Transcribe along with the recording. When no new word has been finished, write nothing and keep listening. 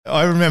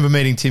I remember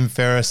meeting Tim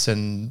Ferriss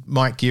and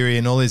Mike Geary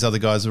and all these other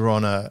guys who were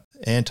on a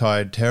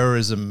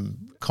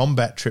anti-terrorism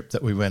combat trip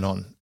that we went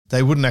on.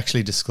 They wouldn't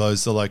actually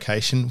disclose the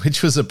location,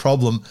 which was a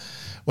problem.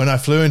 When I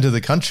flew into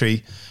the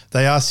country,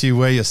 they asked you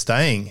where you're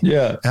staying.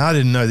 Yeah. And I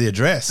didn't know the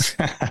address.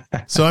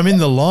 So I'm in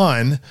the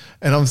line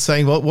and I'm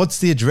saying, well, what's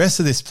the address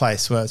of this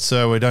place? Well,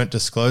 sir, we don't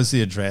disclose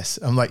the address.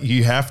 I'm like,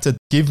 you have to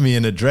give me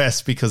an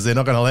address because they're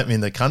not going to let me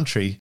in the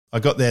country. I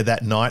got there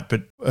that night,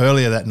 but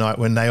earlier that night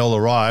when they all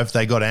arrived,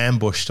 they got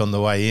ambushed on the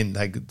way in.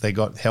 They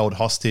got held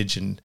hostage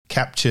and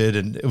captured,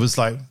 and it was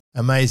like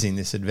amazing,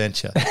 this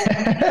adventure.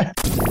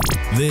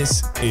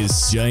 This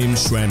is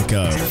James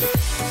Schramko.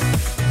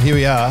 Here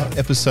we are,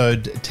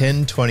 episode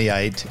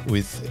 1028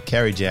 with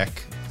Cary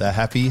Jack, the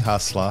happy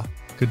hustler.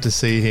 Good to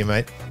see you here,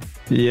 mate.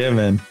 Yeah,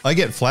 man. I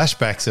get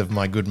flashbacks of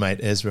my good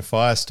mate Ezra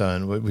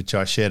Firestone, which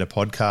I shared a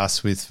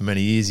podcast with for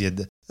many years. He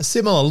had a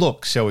similar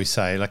look, shall we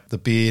say, like the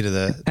beard,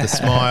 the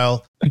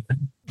smile,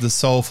 the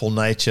soulful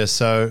nature.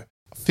 So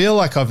I feel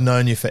like I've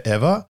known you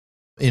forever.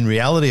 In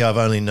reality, I've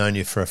only known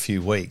you for a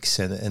few weeks.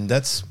 And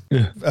that's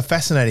a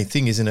fascinating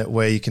thing, isn't it,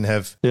 where you can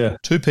have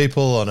two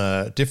people on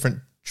a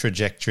different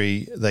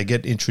trajectory. They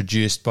get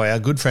introduced by our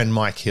good friend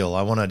Mike Hill.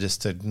 I want to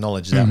just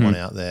acknowledge that one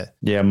out there.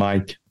 Yeah,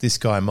 Mike. This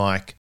guy,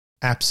 Mike,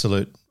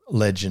 absolute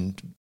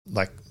legend,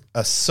 like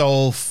a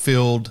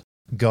soul-filled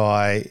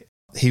guy.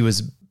 He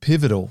was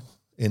pivotal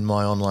in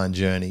my online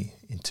journey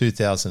in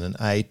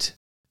 2008.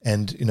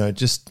 And, you know,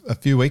 just a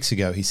few weeks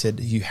ago, he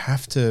said, you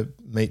have to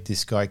meet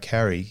this guy,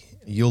 Cary.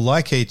 You'll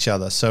like each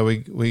other. So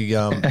we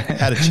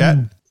had a chat.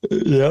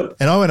 Yep.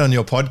 And I went on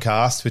your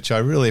podcast, which I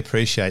really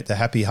appreciate, The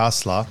Happy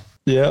Hustler.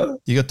 Yeah.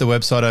 You got the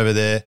website over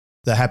there,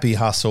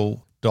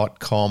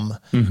 thehappyhustle.com.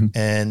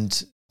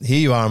 And here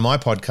you are on my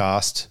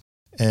podcast.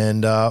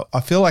 And I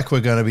feel like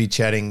we're going to be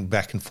chatting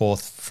back and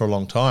forth for a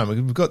long time.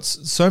 We've got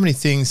so many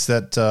things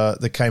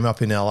that came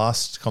up in our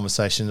last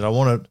conversation that I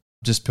want to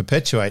just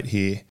perpetuate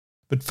here.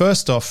 But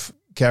first off,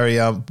 Cary,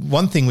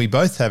 one thing we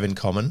both have in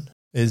common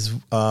is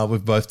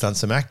we've both done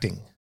some acting.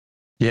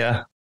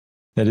 Yeah,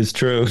 that is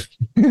true.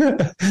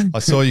 I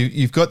saw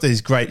you've got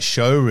these great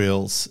show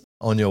reels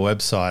on your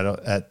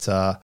website at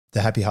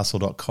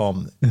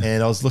thehappyhustle.com.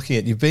 And I was looking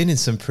at, you've been in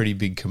some pretty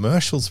big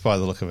commercials by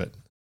the look of it.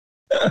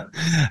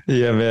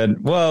 Yeah, man.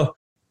 Well,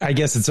 I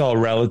guess it's all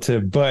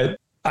relative, but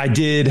I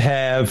did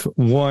have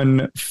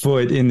one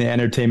foot in the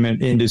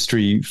entertainment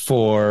industry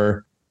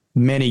for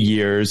many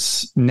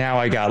years. Now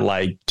I got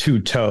like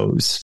two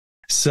toes.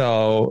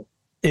 So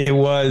it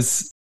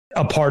was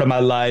a part of my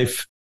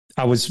life.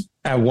 I was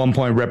at one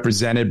point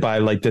represented by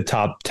like the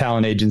top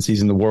talent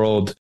agencies in the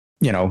world,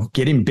 you know,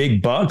 getting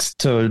big bucks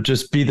to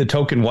just be the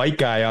token white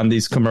guy on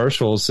these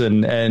commercials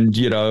and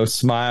you know,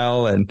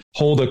 smile and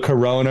hold a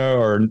Corona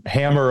or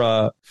hammer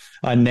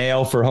a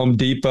nail for Home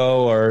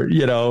Depot or,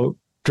 you know,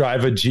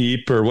 drive a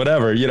Jeep or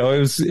whatever. You know,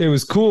 it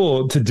was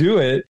cool to do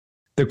it.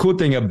 The cool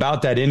thing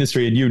about that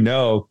industry, and you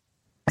know,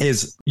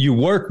 is you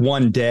work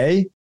one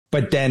day,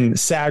 but then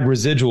SAG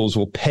residuals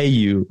will pay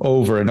you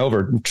over and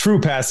over. True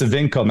passive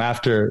income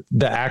after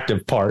the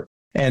active part.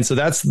 And so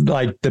that's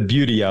like the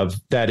beauty of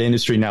that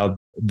industry. Now,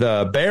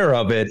 the bear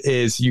of it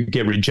is you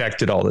get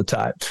rejected all the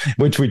time,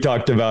 which we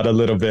talked about a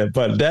little bit.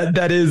 But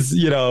that is,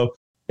 you know,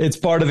 it's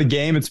part of the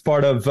game. It's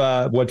part of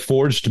what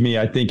forged me,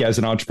 I think, as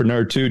an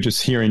entrepreneur, too,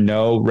 just hearing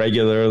no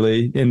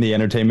regularly in the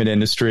entertainment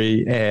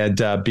industry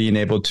and being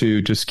able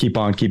to just keep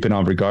on keeping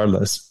on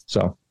regardless.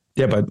 So,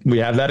 yeah, but we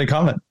have that in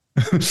common.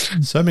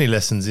 So many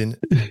lessons in.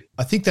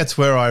 I think that's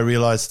where I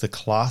realized the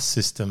class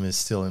system is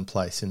still in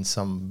place in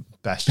some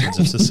bastions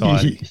of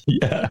society.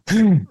 Yeah.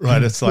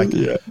 Right. It's like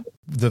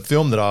the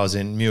film that I was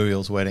in,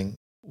 Muriel's Wedding,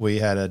 we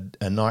had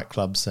a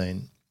nightclub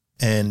scene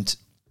and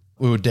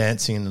we were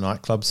dancing in the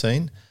nightclub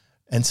scene.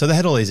 And so they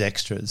had all these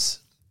extras.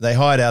 They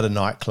hired out a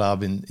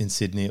nightclub in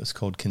Sydney. It was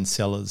called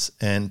Kinsella's.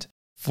 And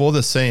for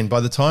the scene, by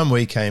the time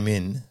we came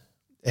in,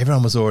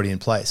 everyone was already in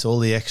place. All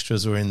the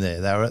extras were in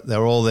there. They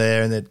were all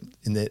there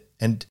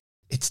and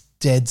it's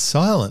dead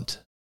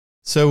silent.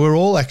 So we're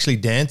all actually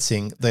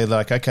dancing. They're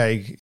like,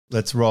 okay,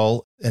 let's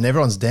roll. And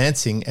everyone's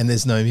dancing and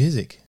there's no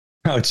music.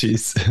 Oh,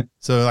 jeez.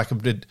 So like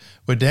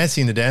we're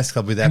dancing in the dance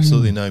club with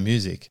absolutely no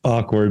music.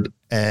 Awkward.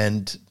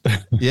 And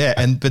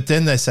but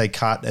then they say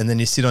cut and then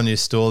you sit on your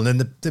stool and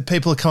then the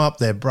people come up,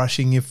 they're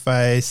brushing your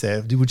face.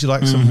 Would you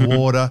like some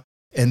water?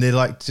 And they're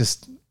like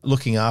just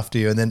looking after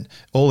you. And then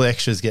all the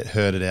extras get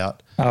herded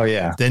out. Oh,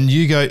 yeah. Then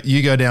you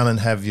go down and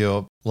have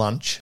your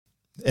lunch.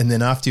 And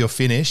then after you're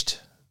finished,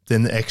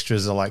 then the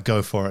extras are like,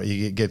 go for it.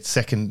 You get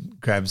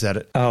second grabs at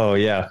it. Oh,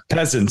 yeah.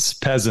 Peasants.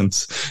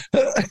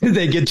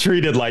 They get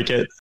treated like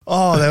it.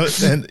 Oh,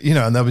 and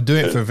they were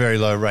doing it for very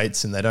low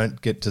rates and they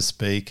don't get to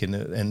speak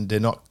and they're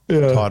not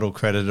title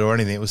credited or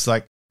anything. It was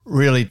like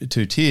really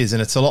two tiers.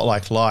 And it's a lot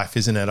like life,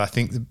 isn't it? I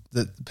think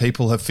that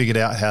people have figured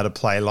out how to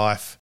play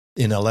life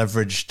in a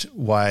leveraged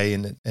way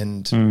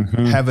and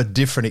have a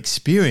different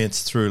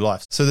experience through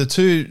life. So the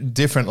two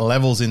different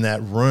levels in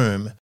that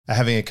room are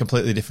having a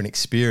completely different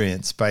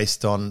experience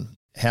based on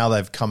how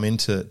they've come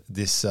into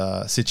this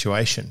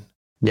situation.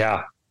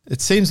 Yeah.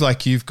 it seems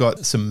like you've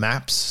got some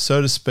maps,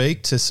 so to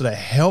speak, to sort of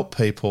help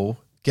people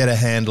get a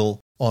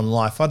handle on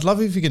life. I'd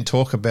love if you can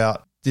talk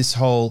about this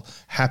whole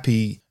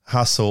happy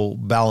hustle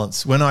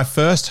balance. When I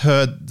first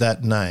heard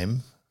that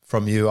name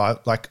from you,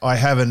 I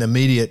have an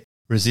immediate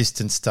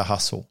resistance to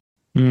hustle.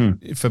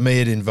 For me,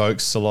 it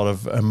invokes a lot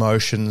of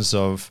emotions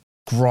of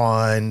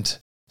grind,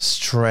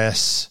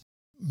 stress,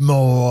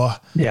 more,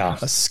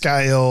 a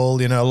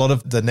scale, a lot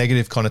of the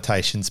negative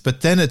connotations.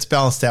 But then it's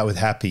balanced out with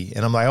happy.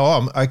 And I'm like,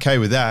 I'm okay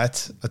with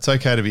that. It's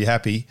okay to be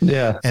happy.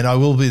 Yeah. And I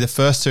will be the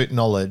first to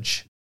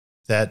acknowledge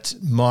that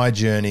my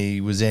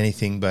journey was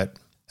anything but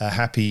a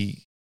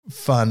happy,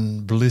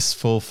 fun,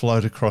 blissful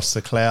float across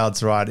the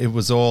clouds, right? It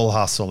was all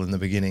hustle in the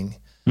beginning.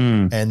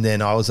 And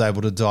then I was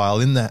able to dial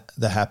in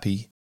the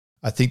happy.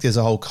 I think there's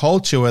a whole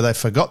culture where they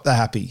forgot the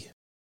happy.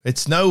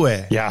 It's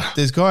nowhere. Yeah.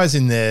 There's guys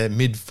in their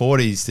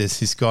mid-40s. There's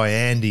this guy,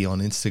 Andy, on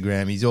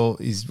Instagram.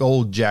 He's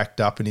all jacked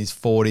up in his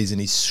 40s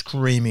and he's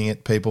screaming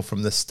at people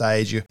from the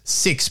stage, you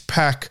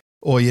six-pack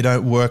or you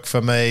don't work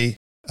for me.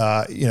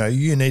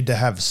 You need to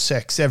have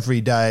sex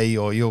every day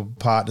or your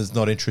partner's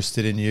not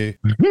interested in you.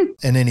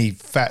 And then he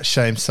fat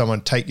shames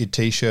someone, take your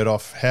T-shirt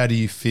off. How do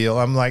you feel?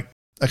 I'm like,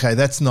 okay,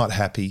 that's not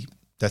happy.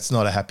 That's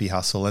not a happy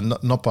hustle and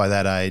not by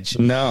that age.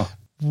 No.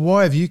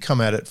 Why have you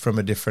come at it from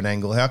a different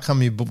angle? How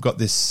come you've got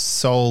this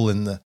soul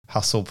in the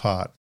hustle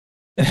part?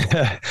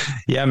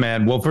 Yeah,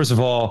 man. Well, first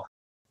of all,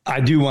 I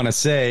do want to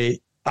say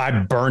I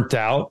burnt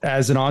out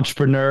as an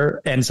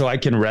entrepreneur. And so I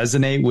can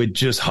resonate with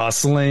just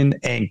hustling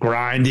and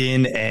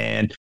grinding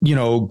and,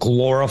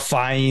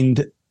 glorifying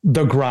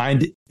the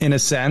grind in a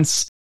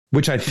sense,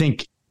 which I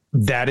think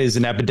that is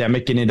an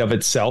epidemic in and of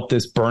itself,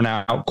 this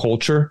burnout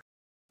culture.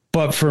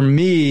 But for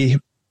me,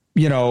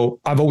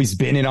 I've always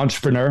been an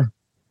entrepreneur.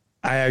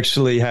 I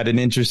actually had an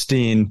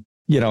interesting,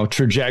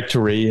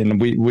 trajectory,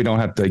 and we don't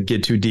have to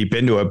get too deep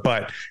into it,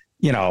 but,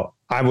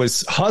 I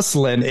was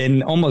hustling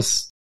in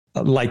almost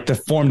like the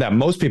form that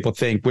most people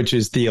think, which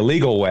is the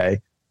illegal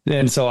way.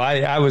 And so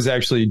I was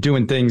actually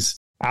doing things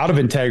out of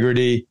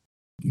integrity,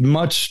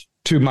 much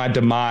to my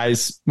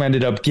demise,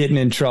 ended up getting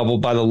in trouble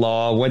by the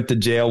law, went to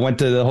jail, went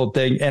to the whole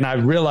thing. And I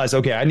realized,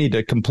 okay, I need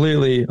to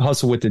completely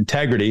hustle with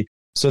integrity.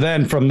 So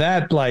then from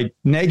that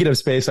negative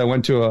space, I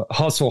went to a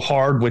hustle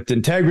hard with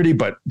integrity,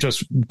 but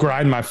just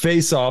grind my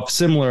face off,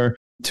 similar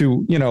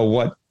to,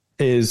 what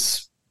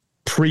is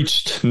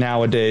preached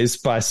nowadays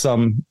by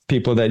some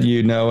people that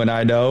and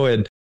I know.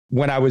 And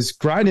when I was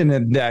grinding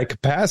in that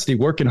capacity,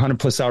 working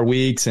 100+ hour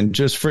weeks and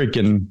just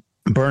freaking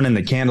burning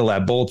the candle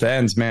at both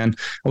ends, man,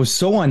 I was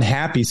so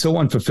unhappy, so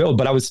unfulfilled.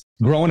 But I was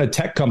growing a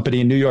tech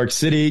company in New York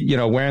City,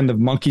 wearing the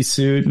monkey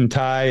suit and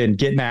tie and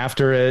getting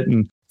after it,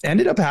 and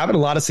ended up having a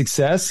lot of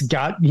success,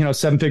 got,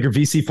 7-figure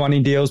VC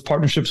funding deals,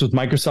 partnerships with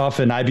Microsoft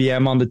and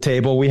IBM on the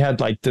table. We had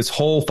this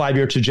whole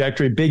 5-year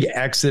trajectory, big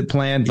exit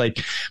plan.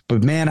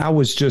 But man, I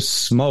was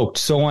just smoked,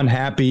 so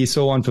unhappy,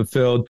 so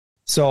unfulfilled.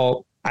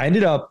 So I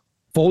ended up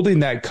folding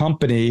that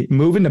company,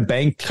 moving to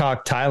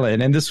Bangkok,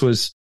 Thailand. And this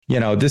was,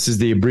 this is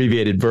the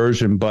abbreviated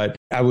version, but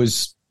I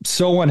was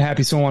so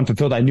unhappy, so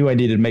unfulfilled. I knew I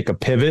needed to make a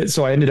pivot.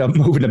 So I ended up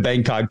moving to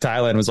Bangkok,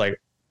 Thailand, was like,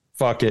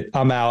 fuck it,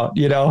 I'm out.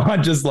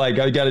 I'm just I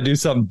got to do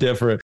something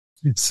different.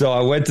 So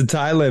I went to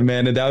Thailand,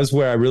 man. And that was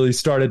where I really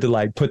started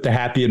to put the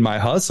happy in my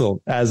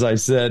hustle. As I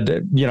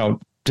said,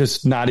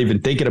 just not even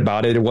thinking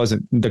about it.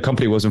 The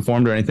company wasn't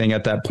formed or anything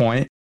at that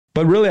point,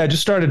 but really I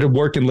just started to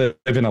work and live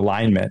in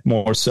alignment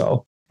more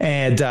so.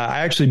 And I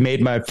actually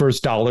made my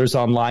first dollars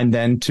online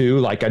then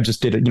too. I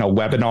just did a,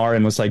 webinar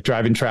and was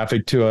driving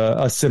traffic to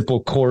a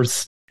simple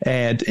course.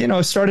 And,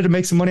 started to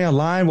make some money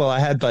online. Well, I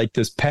had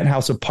this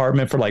penthouse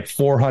apartment for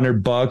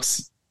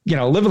 $400,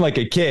 living like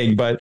a king,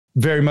 but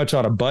very much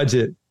on a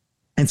budget.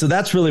 And so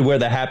that's really where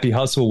the happy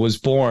hustle was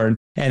born.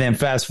 And then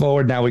fast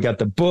forward, now we got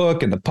the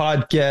book and the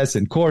podcast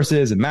and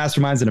courses and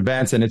masterminds and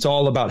events. And it's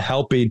all about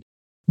helping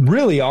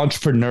really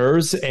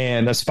entrepreneurs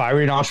and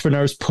aspiring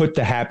entrepreneurs put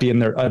the happy in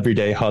their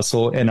everyday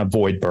hustle and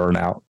avoid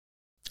burnout.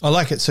 I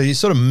like it. So you're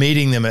sort of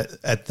meeting them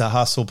at the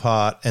hustle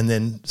part and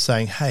then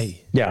saying,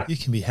 hey, you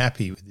can be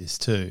happy with this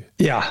too.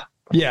 Yeah.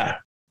 Yeah,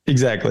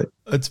 exactly.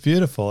 It's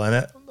beautiful.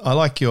 And I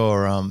like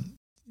your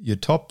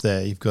top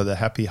there. You've got the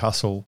happy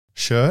hustle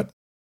shirt,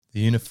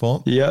 the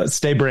uniform. Yeah.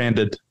 Stay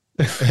branded.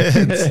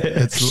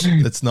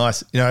 It's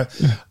nice. I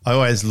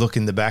always look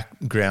in the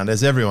background,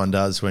 as everyone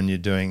does when you're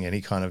doing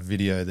any kind of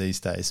video these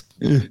days.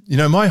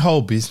 My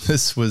whole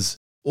business was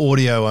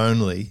audio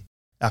only.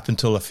 Up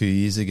until a few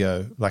years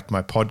ago,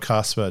 my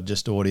podcasts were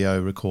just audio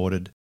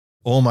recorded.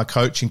 All my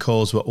coaching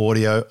calls were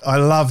audio. I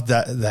loved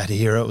that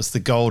era. It was the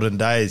golden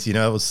days. It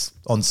was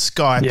on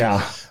Skype.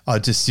 Yeah. I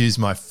just used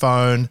my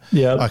phone.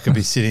 Yeah. I could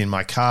be sitting in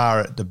my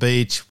car at the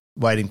beach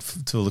waiting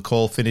till the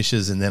call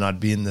finishes, and then I'd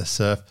be in the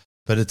surf.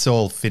 But it's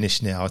all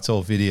finished now. It's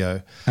all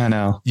video. I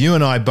know. You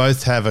and I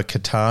both have a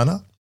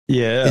katana.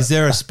 Yeah. Is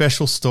there a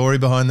special story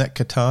behind that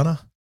katana?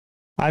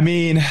 I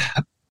mean,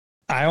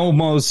 I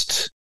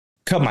almost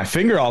cut my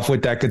finger off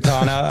with that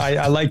katana.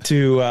 I like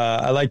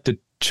to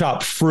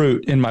chop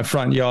fruit in my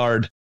front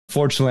yard.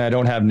 Fortunately, I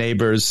don't have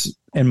neighbors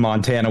in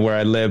Montana where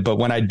I live. But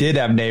when I did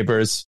have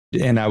neighbors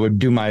and I would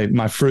do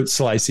my fruit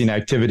slicing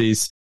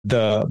activities,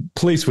 the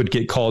police would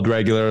get called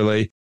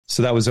regularly.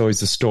 So that was always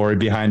the story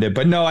behind it.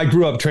 But no, I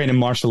grew up training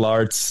martial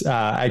arts.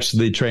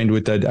 Actually trained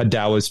with a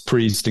Taoist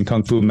priest and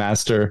Kung Fu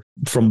master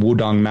from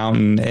Wudang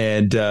Mountain,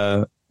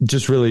 and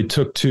just really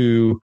took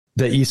to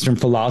the Eastern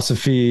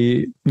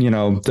philosophy,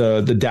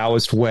 the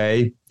Taoist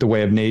way, the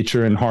way of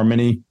nature and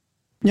harmony.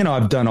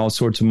 I've done all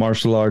sorts of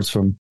martial arts,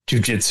 from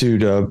jiu-jitsu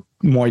to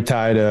Muay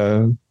Thai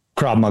to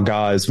Krav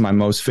Maga is my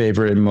most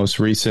favorite and most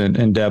recent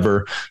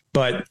endeavor.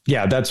 But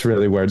yeah, that's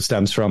really where it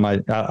stems from.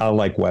 I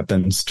like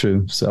weapons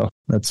too. So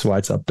that's why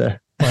it's up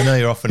there. I know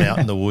you're often out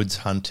in the woods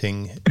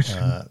hunting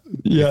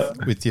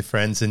with your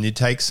friends, and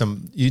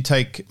you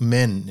take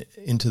men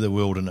into the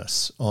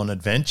wilderness on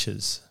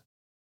adventures.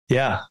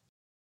 Yeah.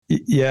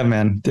 Yeah,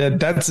 man,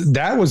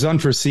 that was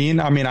unforeseen.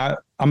 I mean, I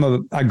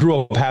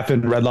grew up half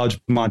in Red Lodge,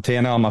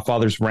 Montana, on my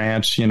father's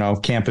ranch,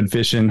 camping,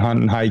 fishing,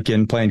 hunting,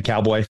 hiking, playing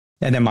cowboy.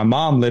 And then my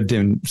mom lived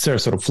in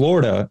Sarasota,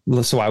 Florida.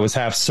 So I was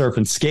half surf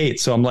and skate.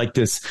 So I'm like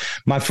this,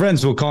 my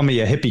friends will call me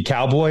a hippie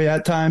cowboy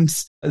at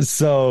times.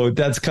 So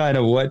that's kind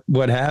of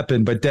what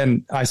happened. But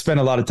then I spent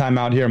a lot of time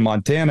out here in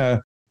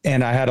Montana,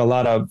 and I had a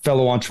lot of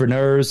fellow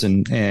entrepreneurs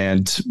and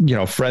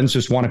friends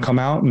just want to come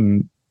out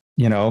and,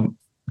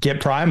 get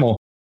primal,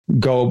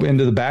 go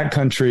into the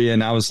backcountry.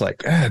 And I was like,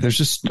 there's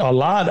just a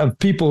lot of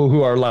people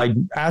who are like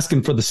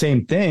asking for the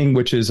same thing,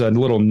 which is a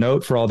little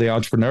note for all the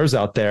entrepreneurs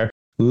out there.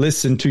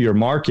 Listen to your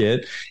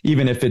market,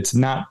 even if it's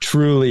not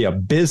truly a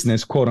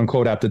business, quote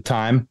unquote, at the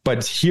time,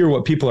 but hear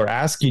what people are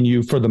asking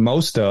you for the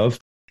most of.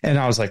 And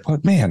I was like, well,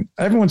 man,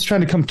 everyone's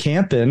trying to come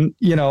camping,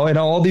 and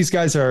all these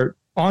guys are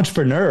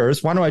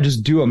entrepreneurs. Why don't I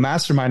just do a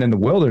mastermind in the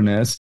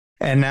wilderness?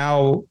 And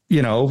now,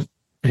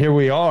 here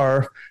we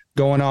are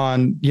going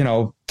on,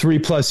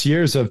 3+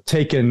 years of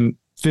taking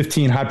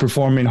 15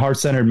 high-performing,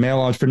 heart-centered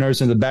male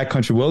entrepreneurs in the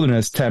backcountry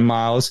wilderness, 10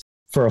 miles,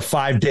 for a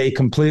 5-day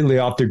completely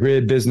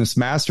off-the-grid business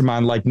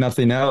mastermind like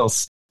nothing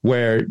else,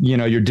 where,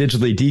 you're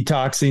digitally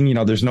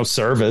detoxing, there's no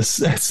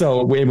service.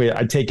 So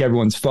I take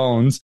everyone's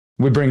phones.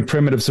 We bring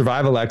primitive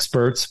survival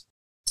experts.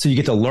 So you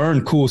get to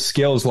learn cool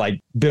skills like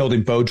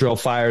building bow drill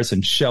fires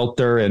and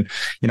shelter, and,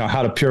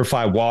 how to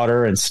purify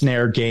water and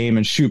snare game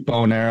and shoot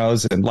bow and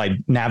arrows and like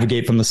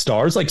navigate from the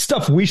stars, like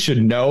stuff we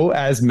should know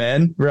as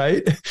men,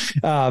 right?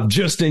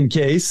 Just in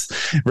case,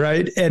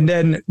 right? And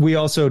then we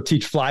also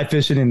teach fly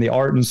fishing and the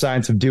art and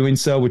science of doing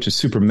so, which is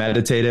super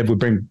meditative. We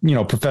bring,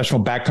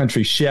 professional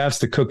backcountry chefs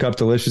to cook up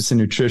delicious and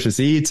nutritious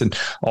eats. And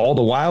all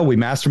the while we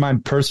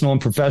mastermind personal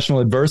and professional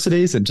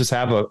adversities and just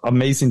have an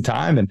amazing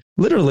time. And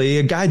literally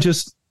a guy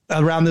just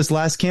around this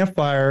last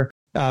campfire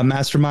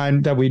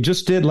mastermind that we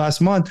just did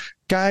last month,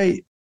 guy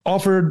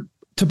offered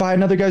to buy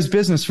another guy's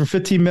business for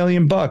 $15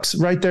 million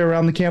right there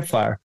around the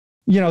campfire.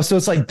 So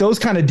it's like those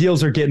kind of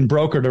deals are getting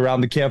brokered around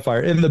the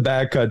campfire in the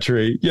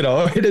backcountry,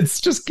 and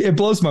it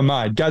blows my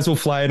mind. Guys will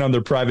fly in on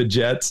their private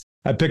jets.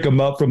 I pick them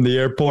up from the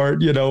airport,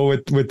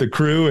 with the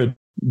crew, and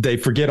they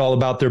forget all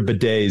about their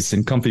bidets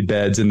and comfy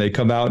beds, and they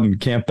come out and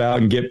camp out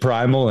and get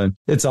primal. And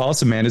it's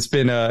awesome, man. It's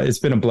been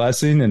a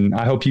blessing. And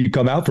I hope you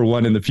come out for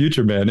one in the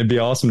future, man. It'd be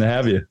awesome to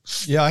have you.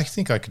 Yeah, I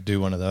think I could do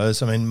one of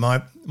those. I mean,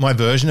 my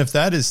version of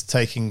that is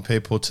taking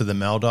people to the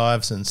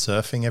Maldives and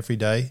surfing every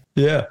day.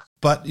 Yeah.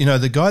 But,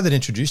 the guy that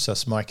introduced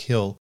us, Mike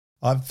Hill,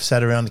 I've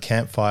sat around the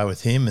campfire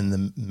with him in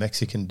the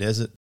Mexican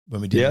desert when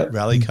we did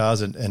rally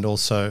cars, and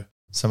also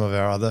some of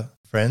our other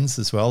friends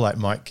as well, like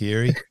Mike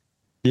Geary.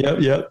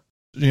 Yep.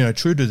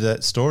 True to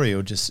that story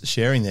or just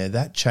sharing there,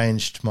 that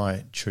changed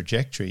my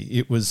trajectory.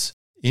 It was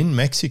in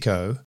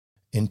Mexico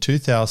in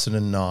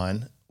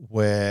 2009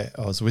 where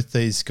I was with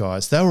these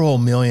guys. They were all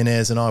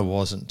millionaires and I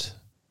wasn't.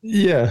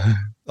 Yeah.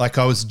 Like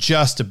I was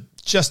just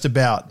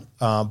about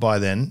by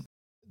then.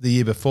 The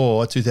year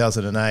before,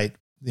 2008,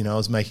 I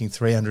was making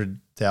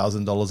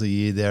 $300,000 a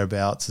year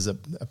thereabouts as a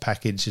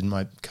package in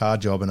my car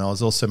job, and I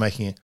was also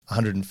making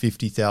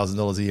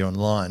 $150,000 a year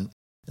online.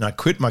 And I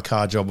quit my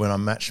car job when I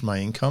matched my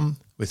income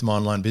with my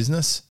online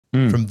business.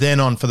 From then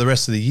on, for the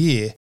rest of the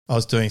year, I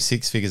was doing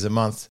 6 figures a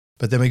month.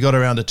 But then we got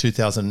around to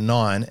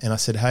 2009 and I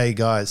said, hey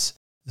guys,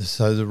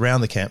 so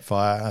around the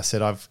campfire, I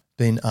said, I've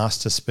been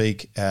asked to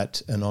speak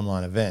at an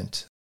online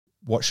event.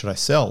 What should I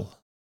sell?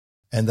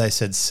 And they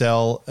said,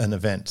 sell an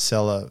event,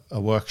 sell a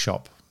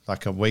workshop,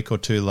 like a week or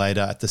two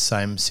later at the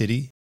same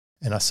city.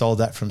 And I sold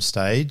that from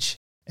stage.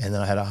 And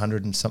then I had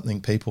 100 and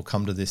something people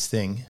come to this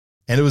thing.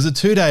 And it was a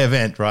 2-day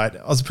event, right?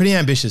 I was pretty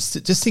ambitious.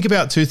 Just think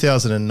about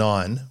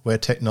 2009, where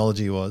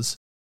technology was.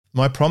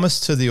 My promise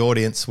to the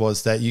audience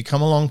was that you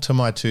come along to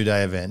my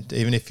 2-day event,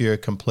 even if you're a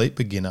complete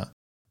beginner.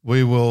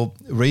 We will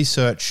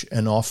research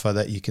an offer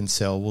that you can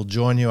sell. We'll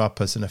join you up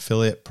as an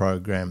affiliate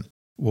program.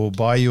 We'll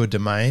buy you a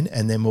domain,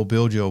 and then we'll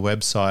build you a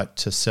website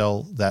to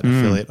sell that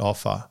affiliate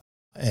offer.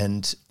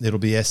 And it'll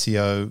be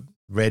SEO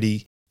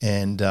ready,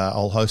 and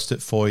I'll host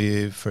it for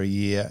you for a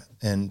year.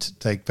 And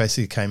they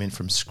basically came in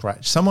from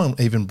scratch. Someone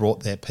even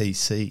brought their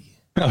PC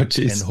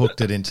and hooked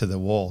it into the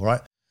wall,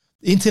 right?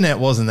 The internet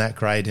wasn't that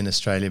great in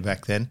Australia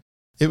back then.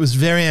 it was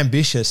very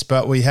ambitious,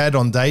 but we had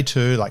on day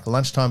 2, like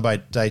lunchtime by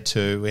day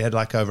 2, we had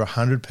like over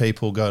 100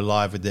 people go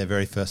live with their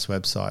very first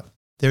website.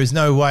 There is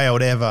no way I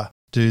would ever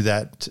do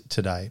that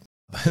today.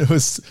 It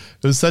was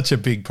such a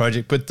big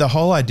project, but the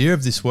whole idea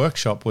of this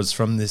workshop was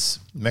from this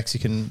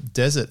Mexican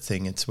desert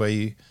thing. It's where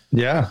you,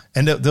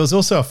 and there was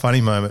also a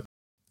funny moment.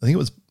 I think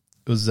it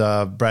was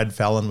Brad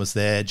Fallon was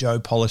there, Joe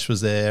Polish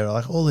was there,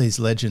 like all these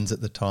legends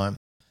at the time.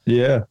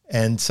 Yeah,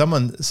 and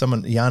someone,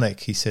 Yannick,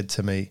 he said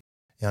to me,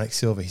 Yannick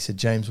Silva, he said,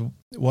 James,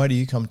 why do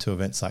you come to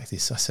events like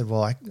this? I said,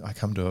 well, I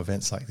come to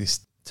events like this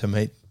to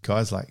meet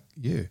guys like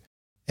you.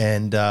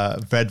 And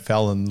Brad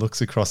Fallon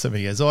looks across at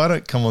me and goes, I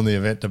don't come on the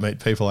event to meet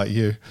people like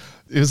you.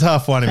 It was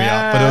half winding me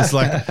up, but it was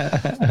like,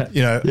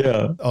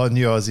 I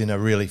knew I was in a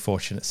really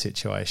fortunate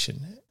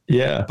situation.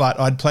 Yeah. But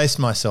I'd placed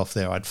myself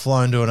there. I'd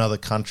flown to another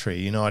country.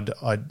 You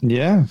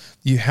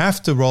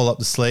have to roll up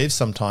the sleeves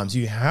sometimes.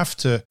 You have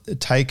to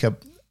take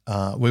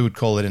we would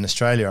call it in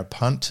Australia a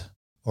punt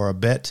or a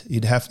bet.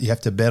 You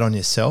have to bet on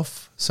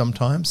yourself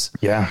sometimes.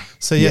 Yeah.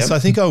 So yes, I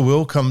think I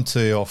will come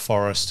to your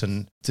forest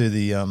and do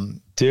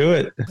the do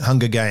it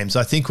Hunger Games.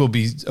 I think we'll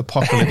be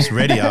apocalypse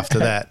ready after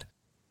that.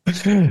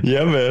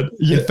 Yeah, man.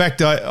 Yeah. In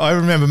fact, I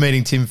remember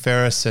meeting Tim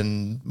Ferriss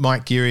and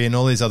Mike Geary and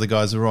all these other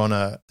guys who were on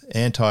a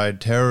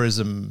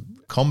anti-terrorism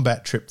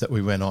combat trip that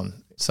we went on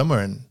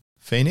somewhere in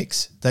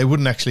Phoenix. They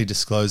wouldn't actually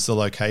disclose the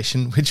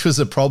location, which was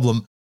a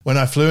problem. When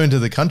I flew into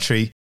the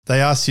country,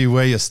 they asked you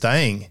where you're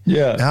staying.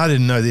 Yeah. And I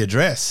didn't know the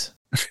address.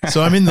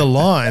 So I'm in the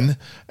line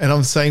and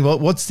I'm saying, well,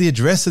 what's the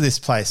address of this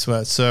place?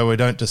 Well, sir, we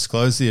don't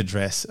disclose the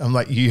address. I'm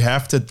like, you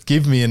have to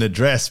give me an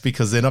address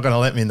because they're not going to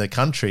let me in the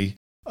country.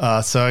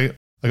 So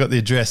I got the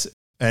address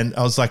and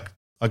I was like,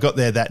 I got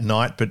there that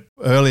night, but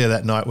earlier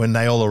that night when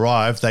they all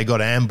arrived, they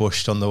got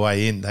ambushed on the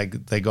way in.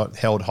 They got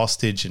held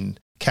hostage and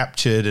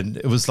captured, and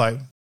it was like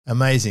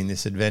amazing,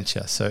 this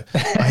adventure. So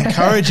I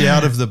encourage you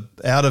out of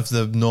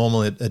the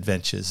normal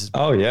adventures.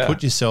 Oh yeah.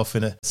 Put yourself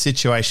in a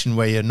situation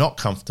where you're not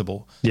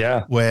comfortable.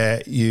 Yeah.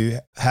 Where you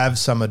have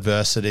some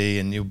adversity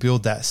and you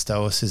build that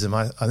stoicism.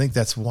 I think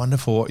that's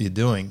wonderful what you're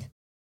doing.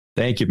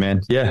 Thank you,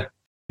 man. Yeah.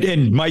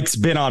 And Mike's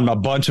been on a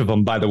bunch of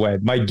them, by the way.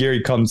 Mike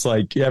Geary comes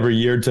like every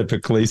year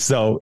typically.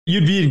 So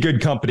you'd be in good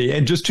company.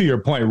 And just to your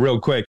point real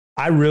quick,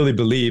 I really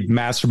believe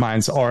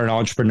masterminds are an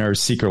entrepreneur's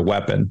secret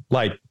weapon.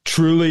 Like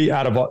truly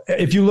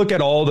if you look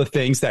at all the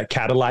things that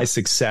catalyze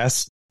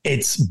success,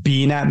 it's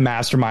being at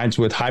masterminds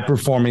with high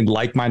performing,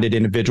 like-minded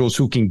individuals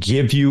who can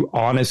give you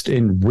honest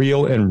and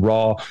real and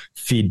raw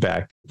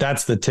feedback.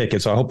 That's the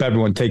ticket. So I hope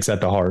everyone takes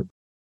that to heart.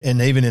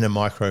 And even in a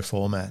micro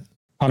format.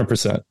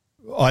 100%.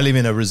 I live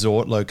in a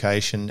resort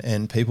location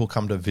and people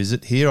come to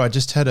visit here. I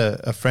just had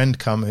a friend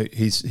come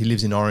he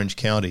lives in Orange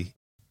County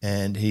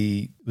and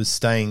he was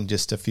staying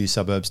just a few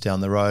suburbs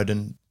down the road,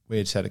 and we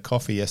just had a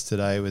coffee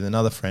yesterday with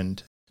another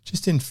friend.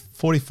 Just in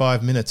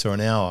 45 minutes or an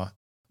hour,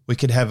 we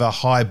could have a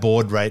high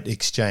board rate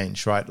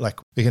exchange, right? Like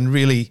we can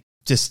really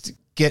just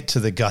get to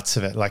the guts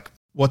of it. Like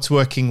what's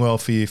working well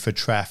for you for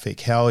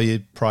traffic? How are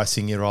you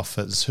pricing your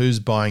offers? Who's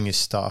buying your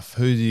stuff?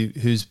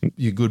 Who's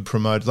your good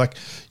promoter? Like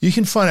you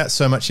can find out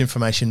so much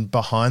information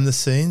behind the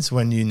scenes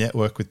when you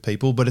network with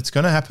people, but it's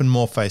going to happen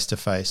more face to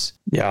face.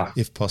 Yeah.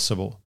 If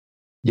possible.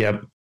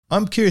 Yep.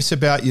 I'm curious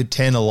about your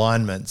 10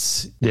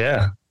 alignments.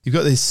 Yeah. You've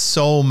got this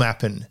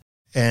SOULMAPPIN,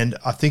 and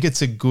I think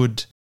it's a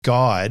good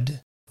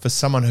guide for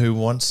someone who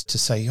wants to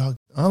say, oh,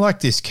 I like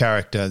this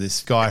character,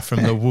 this guy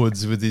from the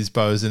woods with his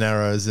bows and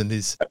arrows and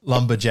his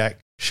lumberjack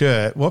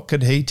shirt. What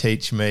could he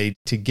teach me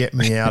to get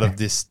me out of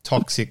this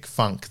toxic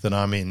funk that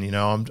I'm in? You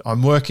know,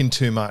 I'm working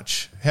too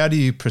much. How do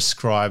you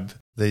prescribe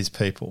these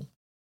people?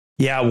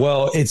 Yeah,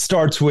 well, it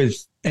starts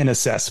with an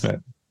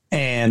assessment,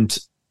 and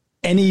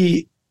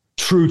any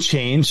true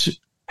change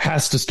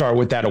has to start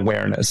with that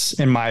awareness,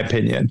 in my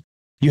opinion.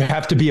 You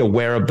have to be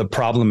aware of the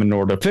problem in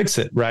order to fix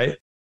it, right?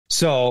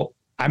 So,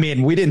 I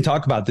mean, we didn't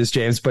talk about this,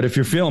 James, but if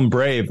you're feeling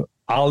brave,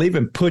 I'll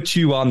even put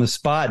you on the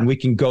spot and we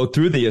can go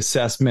through the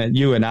assessment.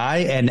 You and I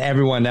and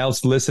everyone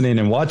else listening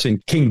and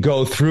watching can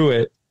go through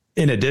it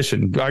in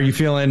addition. Are you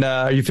feeling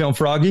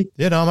froggy?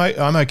 Yeah, no,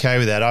 I'm okay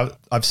with that.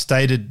 I've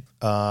stated,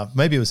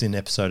 maybe it was in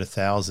episode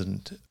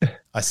 1000.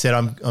 I said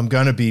I'm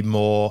going to be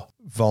more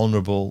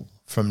vulnerable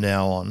from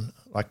now on.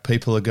 Like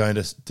people are going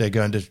to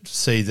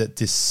see that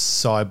this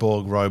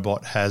cyborg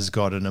robot has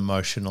got an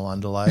emotional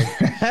underlay.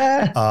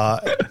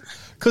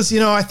 Because,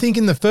 you know, I think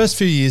in the first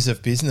few years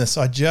of business,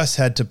 I just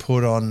had to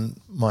put on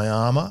my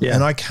armor. Yeah.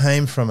 And I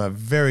came from a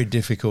very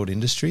difficult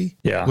industry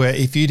where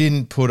if you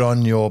didn't put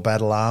on your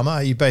battle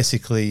armor, you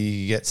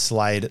basically get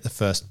slayed at the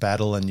first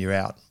battle and you're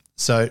out.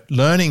 So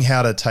learning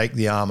how to take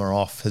the armor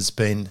off has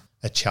been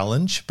a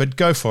challenge, but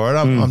go for it.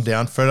 I'm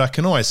down for it. I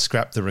can always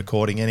scrap the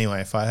recording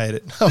anyway if I hate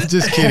it. I'm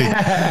just kidding.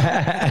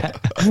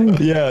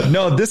 Yeah,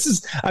 no, this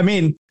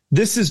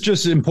is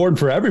just important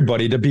for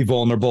everybody to be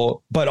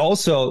vulnerable, but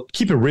also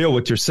keep it real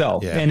with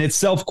yourself. Yeah. And it's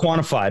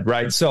self-quantified,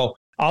 right? So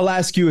I'll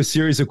ask you a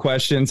series of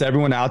questions.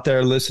 Everyone out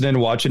there listening,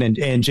 watching,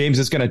 and James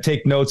is going to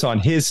take notes on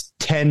his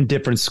 10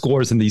 different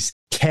scores in these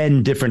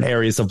 10 different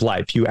areas of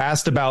life. You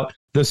asked about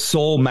the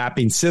soul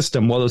mapping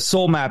system. Well, the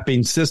soul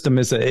mapping system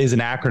is an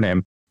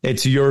acronym.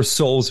 It's your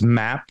soul's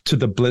map to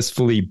the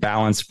blissfully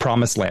balanced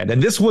promised land.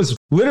 And this was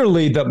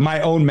literally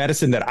my own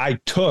medicine that I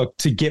took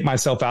to get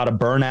myself out of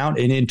burnout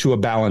and into a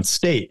balanced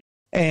state.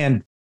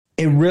 And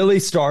it really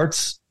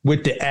starts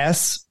with the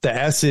S. The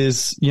S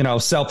is,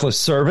 selfless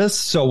service.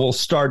 So we'll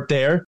start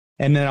there.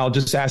 And then I'll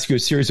just ask you a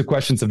series of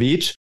questions of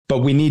each. But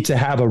we need to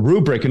have a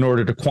rubric in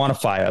order to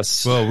quantify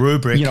us. Well,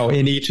 rubric.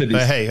 In each of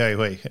these. Hey,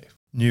 wait.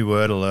 New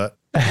word alert.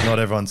 Not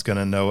everyone's going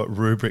to know what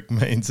rubric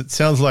means. It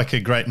sounds like a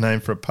great name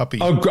for a puppy.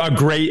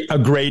 A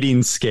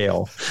grading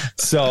scale.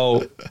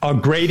 So a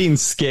grading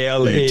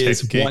scale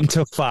is 1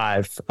 to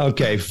 5.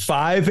 Okay.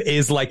 5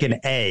 is like an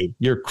A.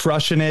 You're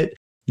crushing it.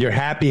 You're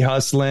happy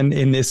hustling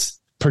in this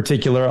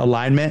particular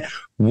alignment.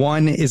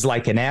 1 is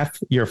like an F.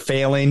 You're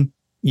failing.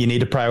 You need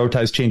to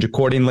prioritize change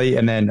accordingly.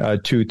 And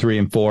then 2, 3,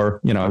 and 4,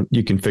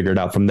 you can figure it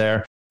out from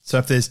there. So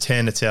if there's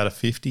 10, it's out of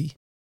 50?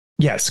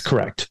 Yes,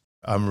 correct.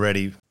 I'm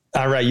ready.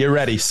 All right, you're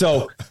ready.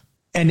 So,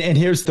 and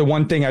here's the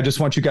one thing I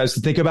just want you guys to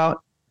think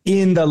about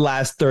in the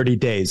last 30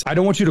 days. I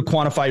don't want you to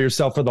quantify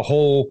yourself for the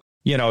whole,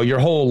 your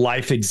whole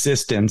life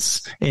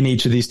existence in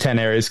each of these 10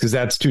 areas, because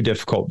that's too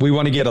difficult. We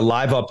want to get a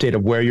live update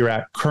of where you're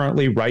at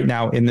currently right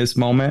now in this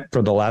moment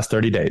for the last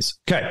 30 days.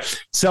 Okay.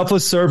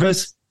 Selfless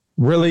service,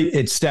 really,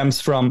 it stems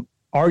from,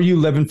 are you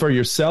living for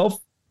yourself,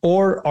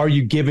 or are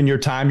you giving your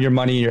time, your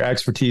money, and your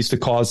expertise to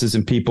causes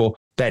and people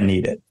that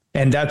need it?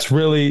 And that's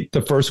really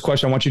the first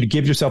question. I want you to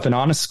give yourself an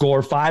honest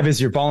score. 5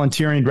 is you're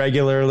volunteering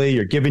regularly.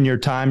 You're giving your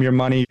time, your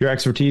money, your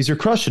expertise. You're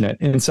crushing it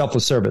in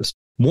selfless service.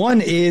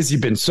 1 is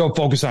you've been so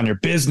focused on your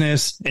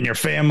business and your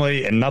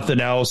family and nothing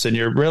else. And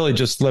you're really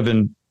just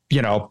living,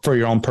 for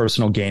your own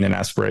personal gain and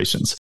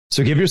aspirations.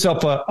 So give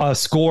yourself a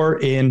score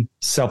in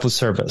selfless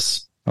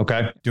service.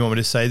 Okay. Do you want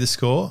me to say the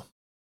score?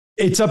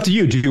 It's up to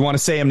you. Do you want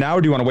to say them now,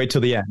 or do you want to wait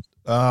till the end?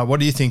 What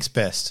do you think's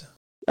best?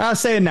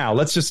 Say it now.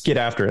 Let's just get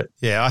after it.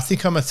 Yeah, I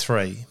think I'm a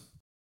 3.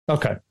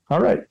 Okay.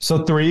 All right.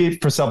 So 3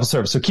 for selfless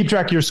service. So keep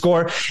track of your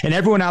score. And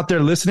everyone out there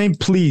listening,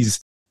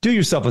 please do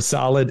yourself a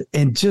solid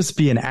and just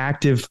be an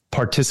active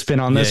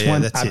participant on this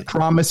one. I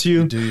promise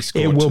you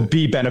it will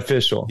be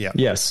beneficial. Yeah.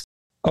 Yes.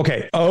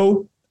 Okay.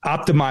 O,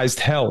 optimized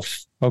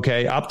health.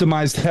 Okay.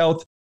 Optimized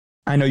health.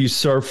 I know you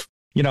surf,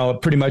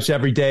 pretty much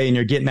every day and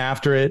you're getting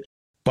after it,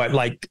 but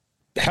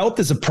health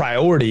is a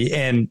priority.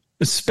 And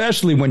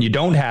especially when you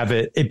don't have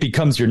it, it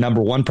becomes your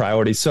number 1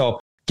 priority.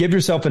 So give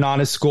yourself an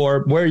honest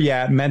score. Where are you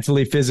at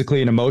mentally,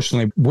 physically, and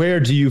emotionally? Where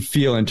do you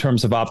feel in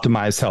terms of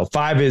optimized health?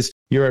 5 is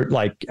you're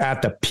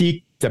at the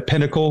peak, the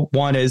pinnacle.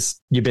 1 is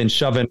you've been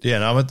shoving. Yeah,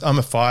 no, I'm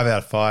a 5 out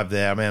of 5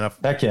 there. I mean,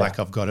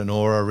 I've got an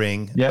aura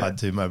ring. Yep. I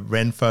do my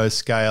Renfo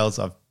scales.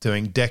 I'm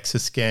doing DEXA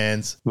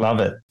scans. Love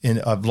it.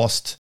 And I've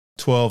lost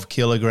 12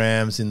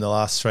 kilograms in the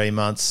last 3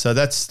 months. So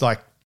that's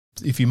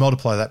if you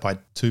multiply that by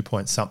 2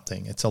 point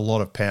something, it's a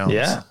lot of pounds.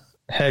 Yeah.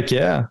 Heck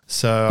yeah.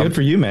 So good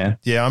for you, man.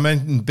 Yeah, I'm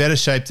in better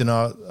shape than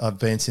I've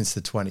been since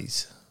the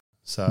 20s.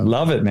 So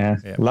love it,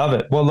 man. Yeah. Love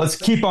it. Well, let's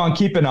keep on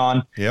keeping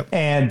on. Yep.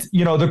 And,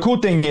 the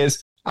cool thing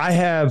is I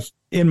have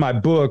in my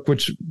book,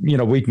 which,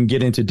 we can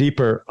get into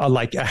deeper,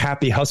 a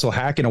happy hustle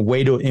hack and a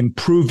way to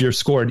improve your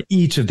score in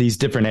each of these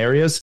different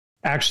areas.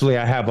 Actually,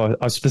 I have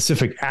a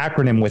specific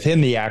acronym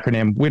within the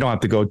acronym. We don't have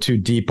to go too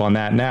deep on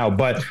that now,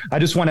 but I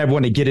just want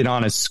everyone to get it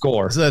on a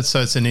score. So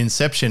it's an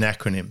Inception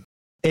acronym.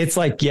 It's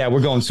we're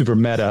going super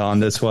meta on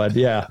this one.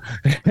 Yeah.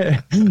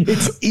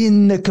 It's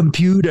in the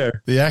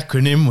computer. The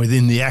acronym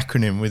within the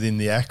acronym within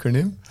the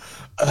acronym.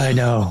 I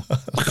know.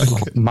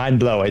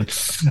 Mind blowing.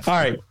 All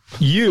right.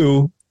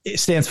 It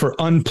stands for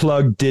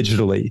unplug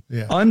digitally.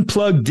 Yeah.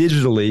 Unplug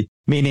digitally,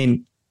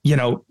 meaning,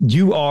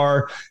 you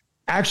are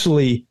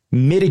actually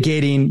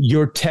mitigating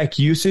your tech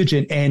usage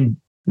and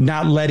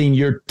not letting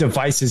your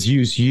devices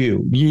use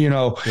you,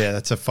 Yeah,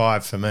 that's a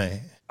 5 for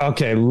me.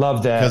 Okay,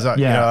 love that. Because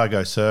I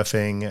go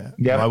surfing.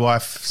 Yep. My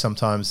wife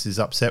sometimes is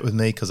upset with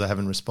me because I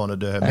haven't responded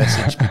to her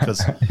message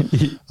because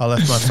I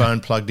left my phone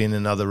plugged in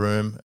another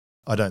room.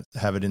 I don't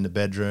have it in the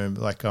bedroom.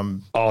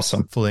 I'm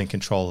awesome, fully in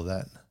control of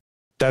that.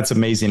 That's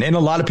amazing. And a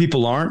lot of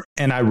people aren't.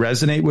 And I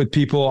resonate with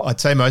people. I'd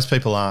say most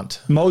people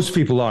aren't. Most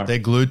people aren't. They're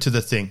glued to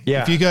the thing.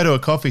 Yeah. If you go to a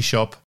coffee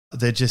shop,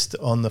 they're just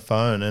on the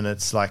phone, and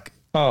it's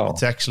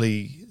it's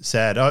actually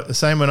sad.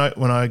 Same when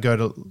I go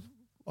to.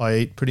 I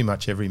eat pretty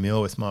much every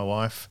meal with my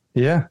wife.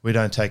 Yeah. We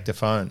don't take the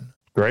phone.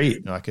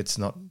 Great. It's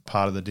not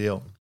part of the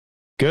deal.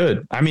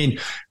 Good. I mean,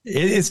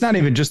 it's not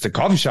even just a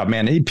coffee shop,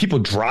 man. People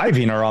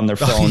driving are on their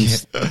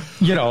phones.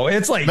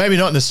 It's maybe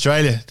not in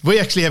Australia. We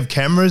actually have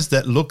cameras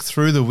that look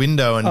through the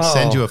window and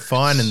send you a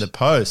fine in the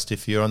post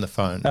if you're on the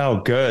phone.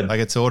 Oh, good.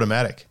 It's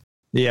automatic.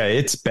 Yeah,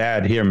 it's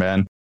bad here,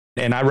 man.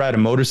 And I ride a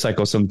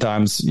motorcycle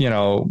sometimes,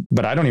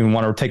 but I don't even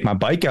want to take my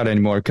bike out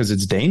anymore because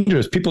it's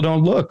dangerous. People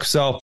don't look.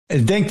 So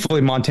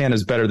thankfully, Montana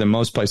is better than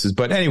most places.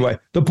 But anyway,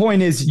 the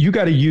point is you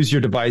got to use your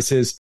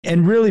devices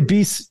and really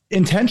be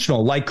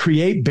intentional,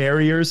 create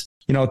barriers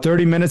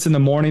 30 minutes in the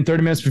morning,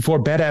 30 minutes before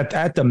bed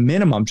at the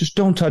minimum. Just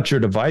don't touch your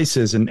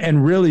devices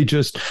and really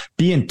just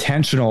be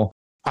intentional.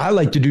 I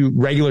like to do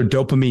regular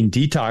dopamine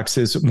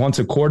detoxes once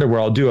a quarter where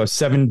I'll do a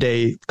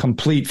 7-day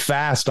complete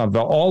fast of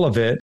all of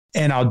it.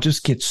 And I'll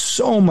just get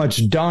so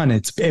much done.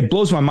 It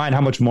blows my mind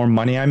how much more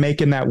money I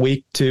make in that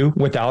week too,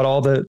 without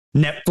all the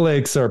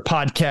Netflix or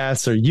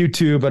podcasts or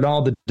YouTube and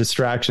all the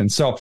distractions.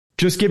 So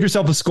just give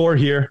yourself a score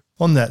here.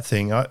 On that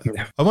thing, I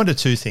wanted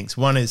 2 things.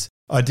 One is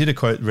I did a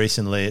quote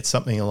recently. It's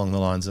something along the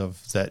lines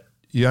of that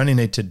you only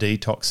need to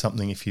detox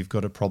something if you've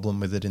got a problem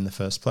with it in the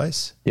first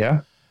place.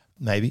 Yeah.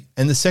 Maybe.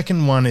 And the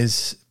second one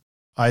is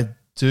I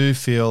do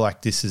feel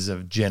like this is a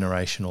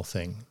generational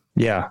thing.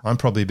 Yeah. I'm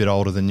probably a bit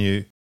older than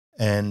you,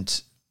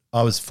 and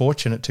I was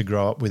fortunate to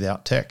grow up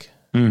without tech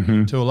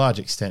to a large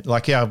extent.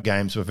 Like our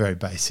games were very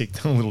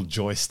basic, little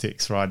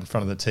joysticks right in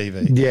front of the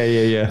TV.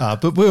 Yeah.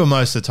 But we were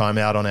most of the time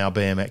out on our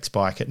BMX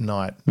bike at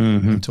night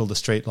until the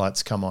street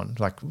lights come on.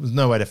 Like there was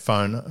no way to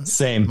phone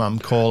mum,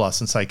 call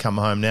us and say, come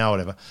home now,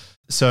 whatever.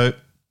 So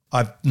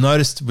I've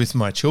noticed with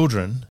my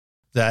children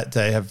that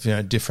they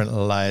have different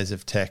layers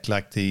of tech.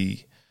 Like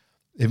even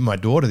my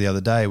daughter the other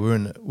day,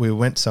 we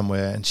went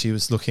somewhere and she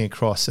was looking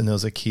across and there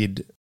was a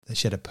kid.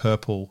 She had a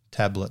purple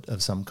tablet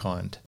of some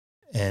kind.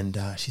 And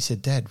she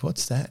said, Dad,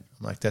 what's that?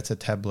 I'm like, that's a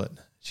tablet.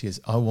 She goes,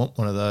 I want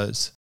one of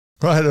those.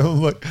 Right.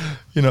 I'm like,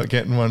 you're not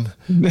getting one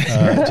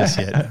just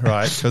yet.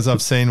 Right. Because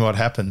I've seen what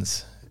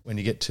happens when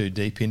you get too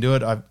deep into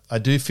it. I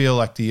do feel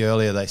like the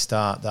earlier they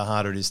start, the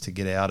harder it is to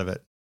get out of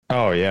it.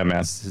 Oh, yeah,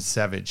 man. It's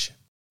savage.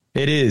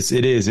 It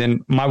is.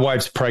 And my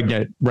wife's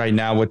pregnant right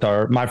now with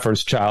my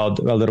first child,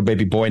 a little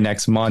baby boy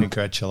next month.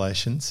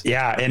 Congratulations.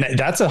 Yeah. And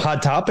that's a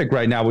hot topic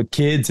right now with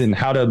kids and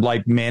how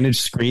to manage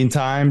screen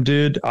time,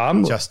 dude.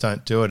 Just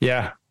don't do it.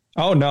 Yeah.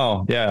 Oh,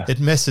 no. Yeah. It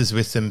messes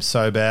with them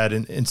so bad.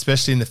 And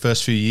especially in the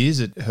first few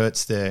years, it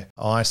hurts their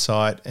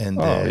eyesight and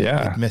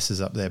it messes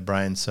up their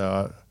brain.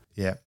 So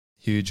yeah,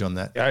 huge on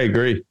that. I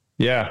agree.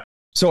 Yeah.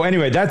 So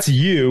anyway, that's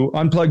you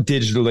unplugged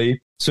digitally.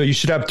 So you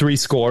should have 3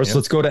 scores. Yep.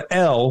 Let's go to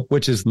L,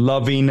 which is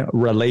loving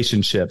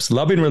relationships.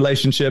 Loving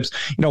relationships.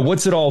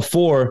 What's it all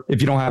for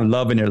if you don't have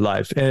love in your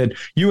life? And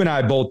you and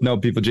I both know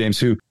people, James,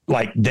 who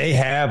they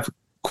have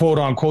quote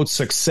unquote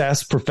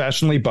success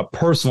professionally, but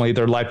personally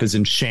their life is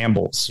in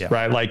shambles,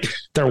 right? Like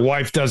their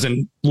wife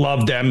doesn't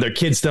love them. Their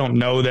kids don't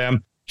know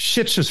them.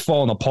 Shit's just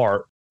falling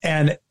apart.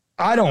 And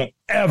I don't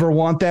ever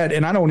want that.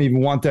 And I don't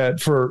even want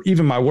that for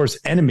even my worst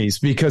enemies,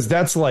 because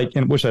that's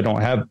and wish I don't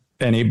have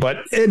any, but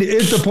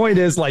the point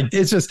is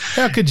it's just.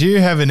 How could you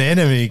have an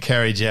enemy,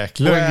 Cary Jack?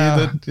 You're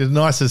the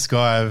nicest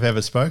guy I've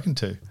ever spoken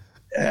to.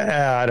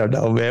 I don't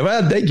know, man.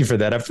 Well, thank you for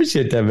that. I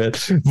appreciate that, man.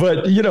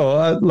 But,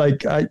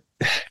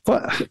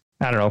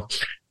 I don't know.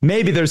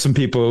 Maybe there's some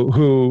people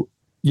who,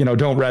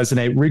 don't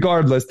resonate.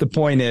 Regardless, the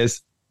point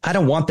is, I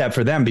don't want that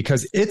for them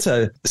because it's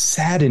a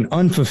sad and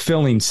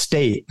unfulfilling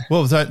state.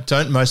 Well,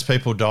 don't most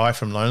people die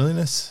from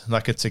loneliness?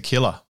 Like it's a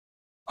killer.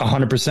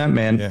 100%,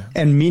 man. Yeah.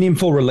 And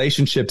meaningful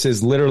relationships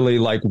is literally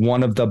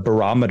one of the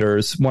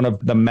barometers, one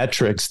of the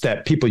metrics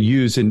that people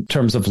use in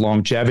terms of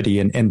longevity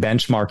and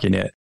benchmarking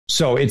it.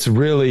 So it's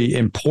really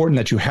important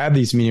that you have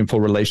these meaningful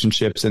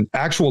relationships and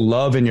actual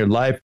love in your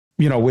life,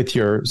 with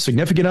your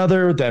significant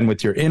other, then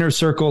with your inner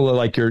circle,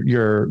 like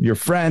your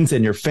friends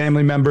and your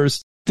family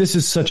members. This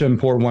is such an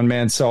important one,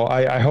 man. So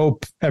I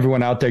hope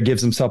everyone out there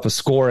gives himself a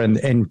score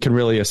and can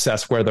really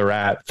assess where they're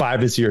at.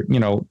 5 is your,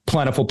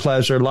 plentiful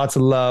pleasure, lots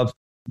of love.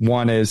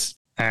 1 is,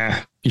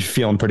 you're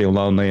feeling pretty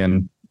lonely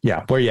and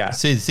where you at?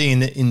 See, the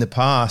thing in the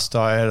past,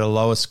 I had a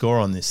lower score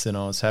on this than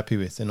I was happy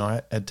with, and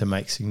I had to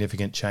make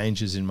significant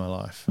changes in my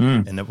life.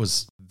 And it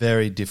was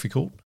very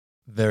difficult,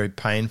 very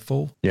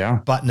painful,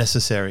 but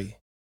necessary.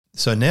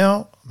 So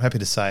now I'm happy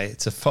to say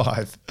it's a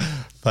 5,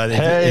 but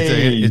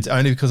it's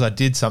only because I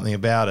did something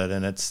about it,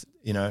 and it's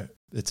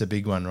a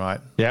big one,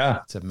 right? Yeah.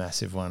 It's a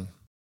massive one.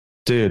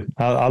 Dude,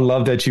 I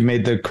love that you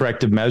made the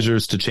corrective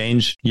measures to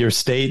change your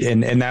state.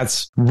 And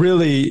that's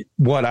really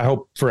what I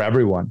hope for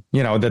everyone,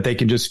 that they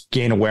can just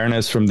gain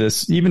awareness from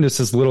this, even just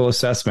this little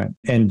assessment,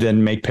 and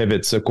then make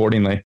pivots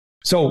accordingly.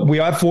 So we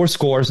have 4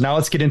 scores. Now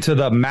let's get into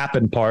the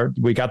mapping part.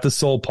 We got the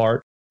soul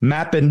part.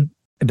 Mapping,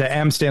 the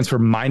M stands for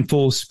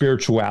mindful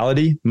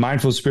spirituality.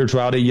 Mindful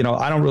spirituality,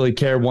 I don't really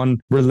care one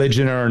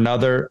religion or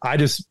another. I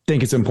just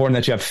think it's important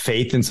that you have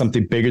faith in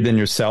something bigger than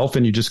yourself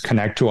and you just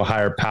connect to a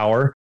higher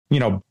power.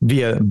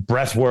 Via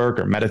breath work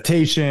or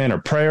meditation or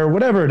prayer,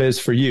 whatever it is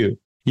for you,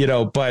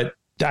 but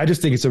I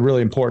just think it's a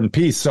really important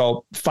piece.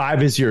 So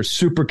 5 is you're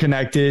super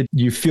connected.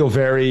 You feel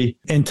very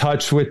in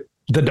touch with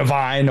the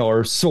divine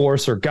or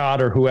source or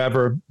God or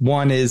whoever.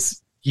 1 is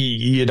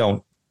you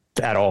don't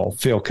at all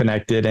feel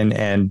connected.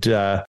 And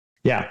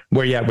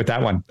where you at with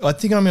that one? I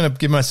think I'm going to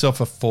give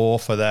myself a 4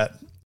 for that.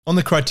 On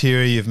the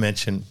criteria you've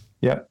mentioned.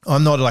 Yeah.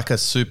 I'm not like a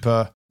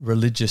super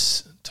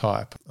religious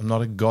type. I'm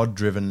not a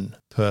God-driven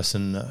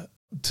person.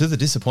 To the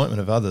disappointment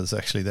of others,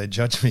 actually, they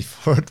judge me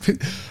for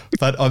it.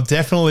 But I'm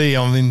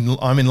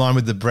in line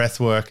with the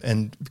breath work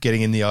and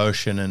getting in the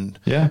ocean and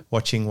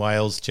watching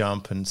whales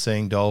jump and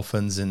seeing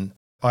dolphins. And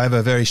I have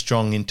a very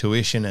strong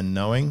intuition and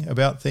knowing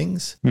about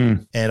things,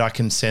 and I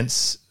can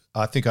sense.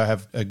 I think I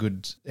have a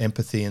good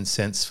empathy and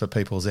sense for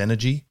people's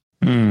energy,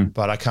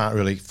 but I can't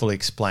really fully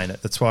explain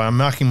it. That's why I'm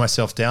marking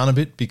myself down a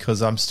bit,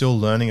 because I'm still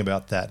learning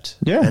about that.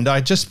 Yeah. And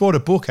I just bought a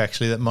book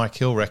actually that Mike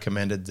Hill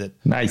recommended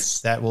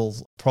that will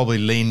probably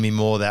lean me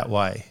more that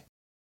way.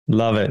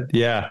 Love it.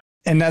 Yeah.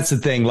 And that's the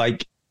thing.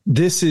 Like,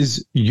 this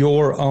is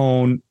your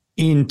own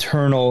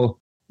internal,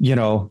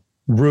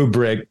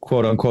 rubric,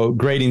 quote unquote,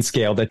 grading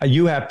scale that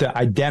you have to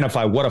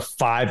identify what a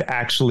 5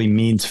 actually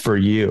means for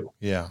you.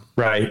 Yeah.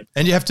 Right.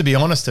 And you have to be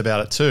honest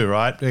about it too,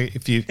 right?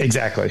 If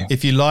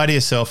you lie to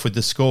yourself with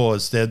the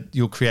scores,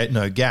 you'll create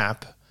no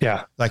gap.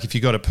 Yeah. Like if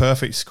you got a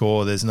perfect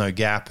score, there's no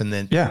gap, and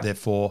then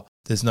therefore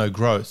there's no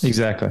growth.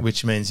 Exactly.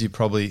 Which means you're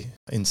probably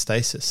in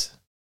stasis.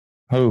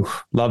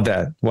 Oh, love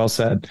that. Well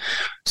said.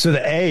 So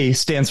the A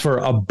stands for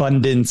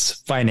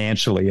abundance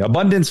financially.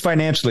 Abundance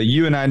financially.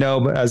 You and I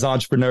know, as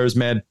entrepreneurs,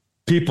 man,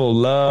 people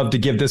love to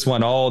give this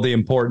one all the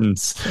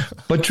importance,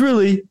 but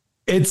truly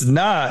it's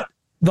not.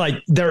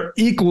 Like, they're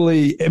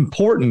equally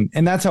important.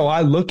 And that's how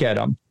I look at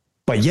them.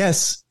 But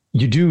yes,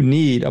 you do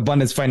need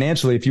abundance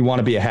financially if you want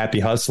to be a happy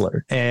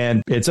hustler.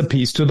 And it's a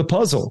piece to the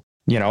puzzle.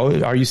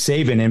 Are you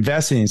saving,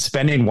 investing,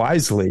 spending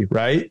wisely,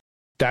 right?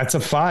 That's a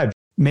 5.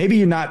 Maybe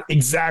you're not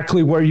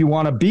exactly where you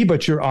want to be,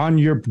 but you're on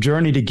your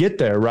journey to get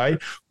there,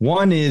 right?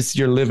 1 is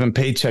you're living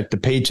paycheck to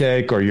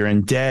paycheck, or you're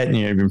in debt and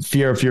you're in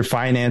fear of your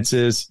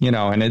finances,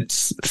 and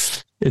it's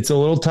a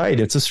little tight.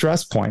 It's a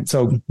stress point.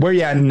 So where are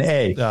you at in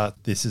A?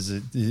 This is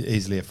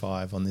easily a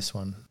 5 on this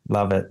one.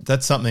 Love it.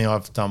 That's something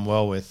I've done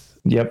well with.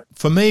 Yep.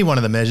 For me, one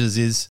of the measures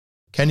is,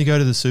 can you go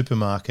to the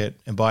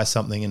supermarket and buy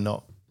something and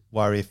not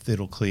worry if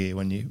it'll clear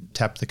when you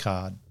tap the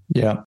card?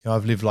 Yeah.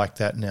 I've lived like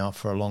that now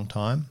for a long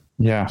time.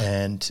 Yeah.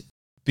 And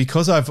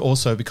because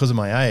of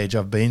my age,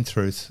 I've been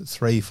through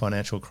 3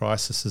 financial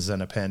crises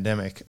and a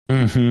pandemic.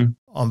 Mm-hmm.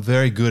 I'm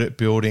very good at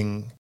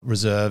building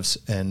reserves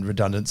and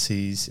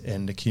redundancies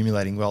and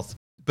accumulating wealth.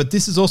 But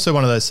this is also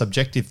one of those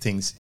subjective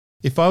things.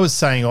 If I was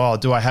saying,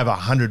 do I have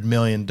 $100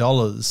 million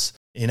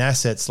in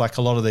assets like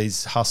a lot of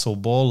these hustle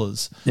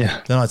ballers,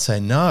 then I'd say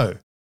no.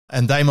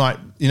 And they might,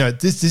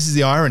 this is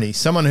the irony.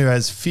 Someone who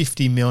has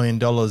 $50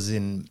 million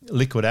in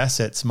liquid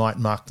assets might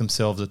mark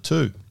themselves a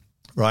 2,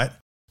 right?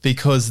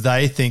 Because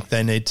they think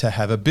they need to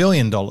have $1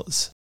 billion.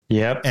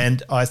 Yep.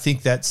 And I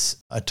think that's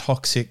a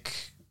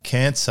toxic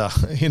cancer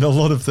in a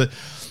lot of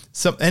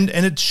and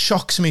it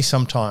shocks me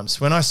sometimes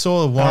when I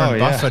saw Warren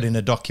Buffett in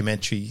a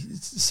documentary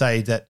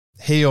say that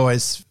he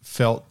always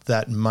felt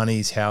that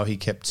money's how he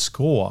kept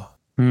score.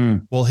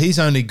 Well, he's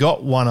only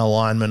got 1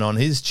 alignment on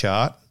his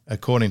chart,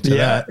 according to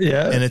that.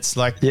 Yeah. And it's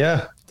like,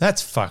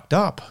 that's fucked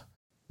up.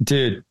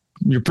 Dude,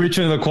 you're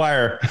preaching to the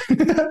choir.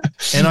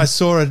 And I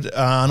saw an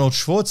Arnold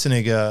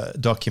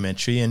Schwarzenegger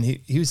documentary, and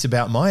he was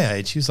about my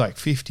age. He was like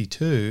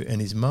 52,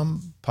 and his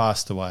mum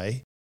passed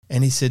away.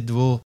 And he said,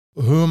 well,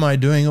 who am I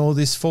doing all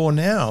this for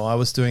now? I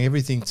was doing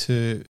everything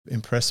to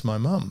impress my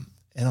mum.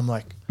 And I'm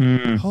like,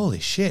 holy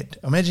shit.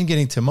 Imagine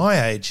getting to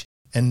my age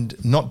and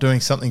not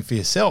doing something for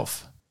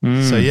yourself.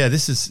 So yeah,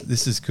 this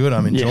is good.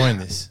 I'm enjoying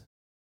this.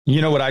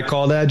 You know what I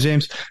call that,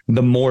 James?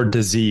 The more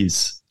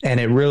disease. And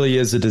it really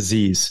is a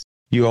disease.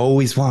 You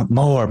always want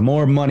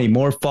more money,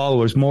 more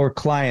followers, more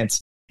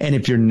clients. And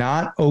if you're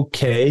not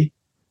okay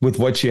with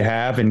what you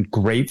have and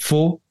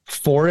grateful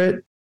for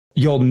it,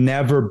 you'll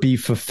never be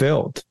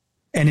fulfilled.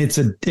 And it's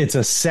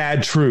a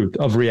sad truth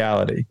of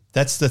reality.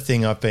 That's the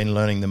thing I've been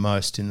learning the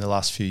most in the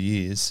last few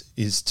years,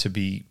 is to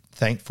be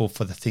thankful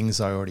for the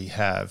things I already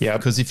have. Yeah.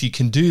 Because if you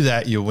can do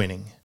that, you're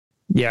winning.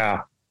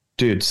 Yeah,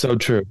 dude, so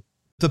true.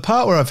 The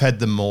part where I've had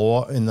the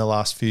more in the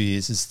last few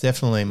years is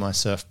definitely my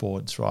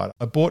surfboards, right?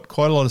 I bought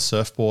quite a lot of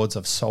surfboards.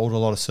 I've sold a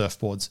lot of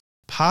surfboards.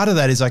 Part of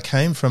that is I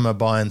came from a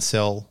buy and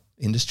sell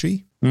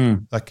industry.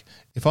 Like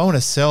if I want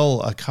to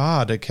sell a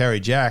car to Cary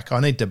Jack, I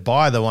need to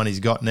buy the one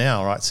he's got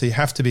now, right? So you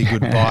have to be a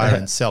good buyer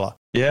and seller.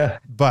 Yeah.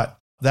 But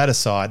that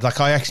aside, like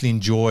I actually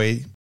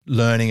enjoy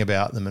learning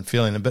about them and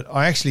feeling them. But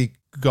I actually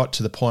got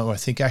to the point where I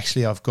think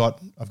actually I've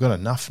got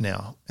enough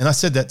now. And I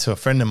said that to a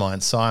friend of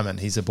mine, Simon.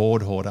 He's a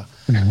board hoarder.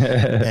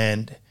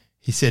 And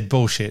he said,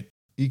 bullshit,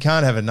 you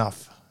can't have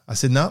enough. I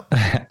said, no,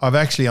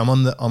 I'm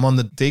on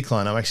the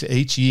decline. I'm actually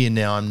each year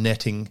now I'm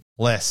netting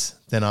less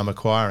than I'm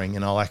acquiring,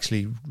 and I'll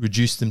actually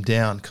reduce them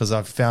down because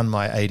I've found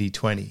my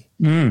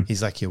 80-20.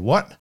 He's like, you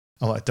what?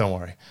 I'm like, don't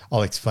worry,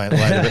 I'll explain it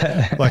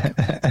later. But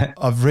like,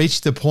 I've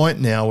reached the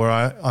point now where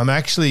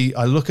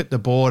I look at the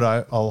board,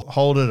 I'll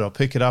hold it, I'll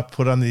pick it up,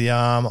 put it under the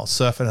arm, I'll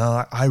surf it, and I'm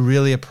like, I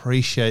really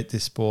appreciate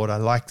this board. I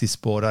like this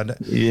board. I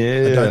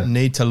don't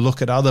need to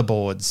look at other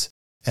boards.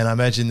 And I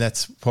imagine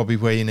that's probably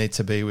where you need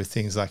to be with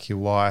things like your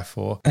wife,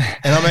 and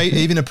I'm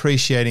even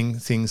appreciating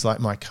things like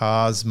my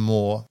cars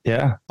more.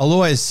 Yeah. I'll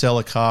always sell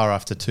a car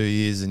after 2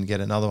 years and get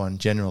another one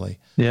generally.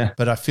 Yeah.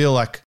 But I feel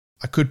like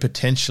I could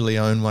potentially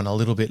own one a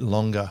little bit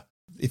longer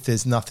if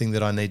there's nothing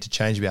that I need to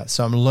change about.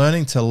 So I'm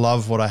learning to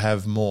love what I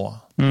have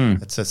more.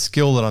 It's a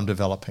skill that I'm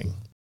developing.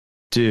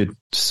 Dude,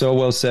 so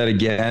well said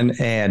again.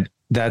 And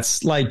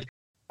that's like,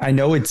 I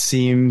know it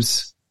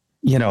seems,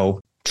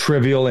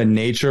 trivial in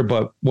nature,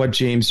 but what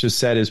James just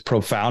said is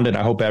profound. And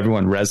I hope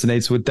everyone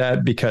resonates with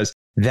that, because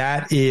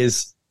that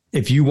is,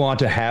 if you want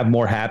to have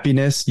more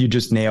happiness, you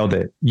just nailed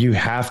it. You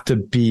have to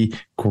be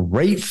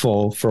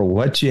grateful for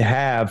what you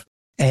have.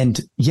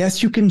 And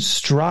yes, you can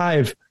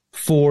strive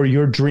for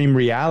your dream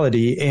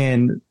reality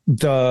and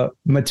the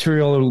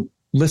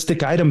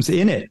materialistic items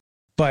in it.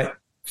 But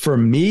for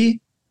me,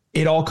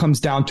 it all comes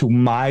down to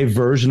my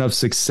version of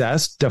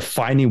success,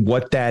 defining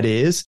what that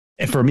is.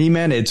 And for me,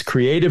 man, it's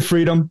creative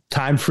freedom,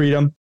 time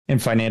freedom,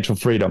 and financial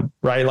freedom,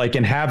 right? Like,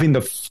 in having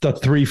the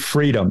three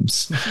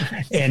freedoms.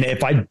 And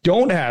if I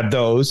don't have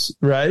those,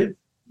 right,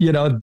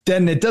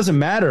 then it doesn't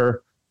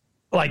matter.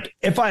 Like,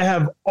 if I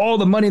have all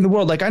the money in the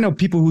world, like, I know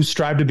people who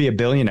strive to be a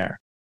billionaire.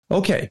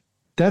 Okay,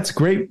 that's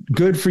great.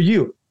 Good for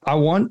you. I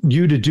want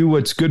you to do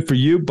what's good for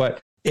you. But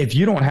if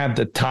you don't have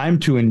the time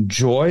to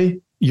enjoy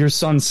your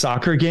son's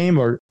soccer game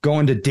or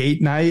going to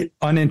date night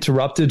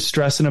uninterrupted,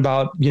 stressing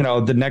about,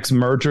 the next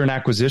merger and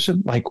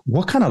acquisition, like,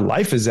 what kind of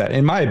life is that,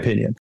 in my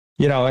opinion?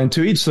 And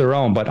to each their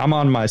own, but I'm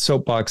on my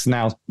soapbox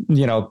now,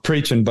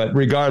 preaching, but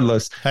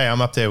regardless. Hey, I'm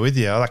up there with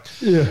you.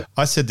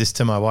 I said this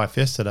to my wife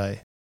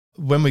yesterday.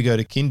 When we go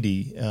to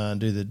kindy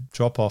and do the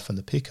drop off and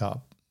the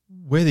pickup,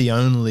 we're the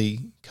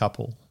only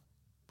couple.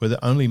 We're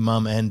the only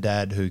mum and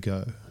dad who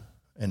go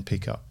and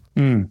pick up.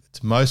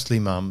 It's mostly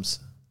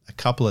mums, a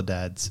couple of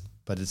dads,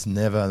 but it's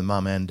never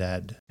mum and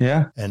dad.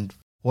 Yeah. And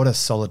what a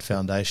solid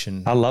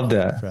foundation. I love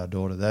that. For our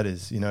daughter. That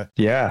is,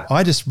 Yeah.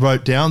 I just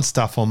wrote down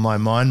stuff on my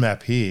mind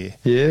map here.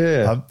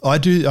 Yeah. I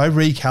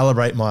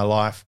recalibrate my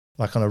life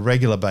like on a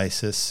regular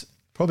basis,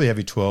 probably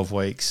every 12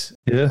 weeks.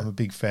 Yeah. I'm a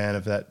big fan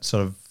of that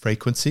sort of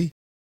frequency.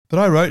 But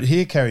I wrote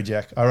here, Cary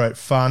Jack, I wrote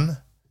fun,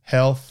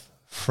 health,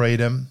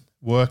 freedom,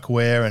 work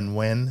where and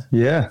when.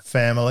 Yeah.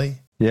 Family.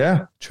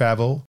 Yeah.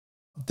 Travel.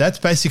 That's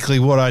basically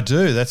what I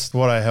do. That's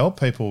what I help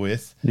people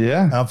with.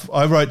 Yeah.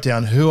 I wrote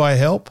down who I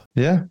help.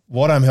 Yeah.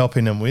 What I'm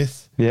helping them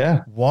with.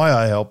 Yeah. Why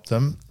I help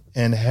them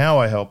and how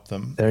I help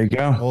them. There you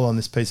go. All on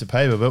this piece of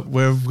paper. But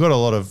we've got a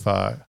lot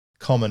of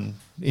common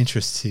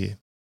interests here.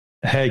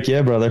 Heck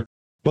yeah, brother.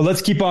 Well,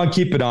 let's keep on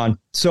keeping on.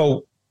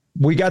 So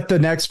we got the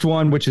next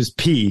one, which is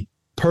P,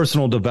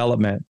 personal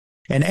development.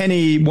 And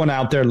anyone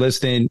out there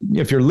listening,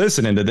 if you're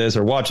listening to this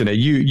or watching it,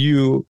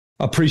 you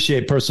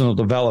appreciate personal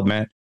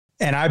development.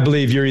 And I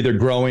believe you're either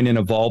growing and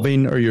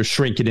evolving or you're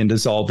shrinking and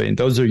dissolving.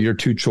 Those are your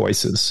two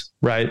choices,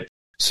 right?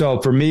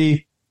 So for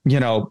me,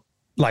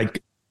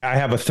 like, I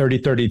have a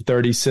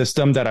 30-30-30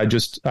 system that I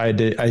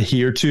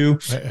adhere to.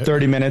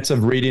 30 minutes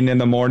of reading in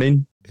the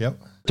morning. Yep.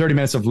 30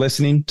 minutes of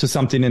listening to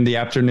something in the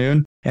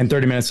afternoon, and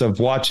 30 minutes of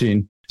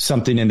watching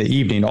something in the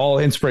evening, all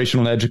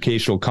inspirational and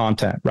educational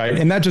content, right?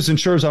 And that just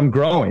ensures I'm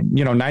growing,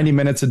 90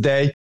 minutes a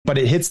day, but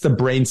it hits the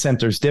brain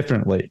centers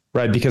differently,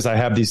 right? Because I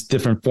have these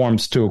different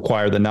forms to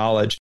acquire the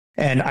knowledge.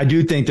 And I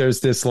do think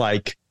there's this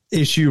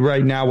issue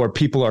right now where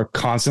people are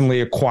constantly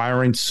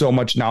acquiring so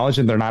much knowledge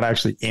and they're not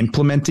actually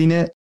implementing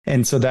it.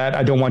 And so that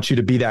I don't want you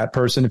to be that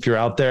person. If you're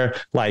out there,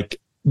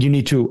 you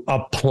need to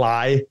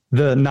apply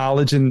the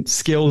knowledge, and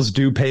skills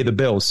do pay the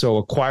bills. So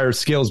acquire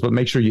skills, but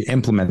make sure you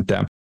implement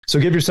them. So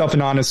give yourself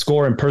an honest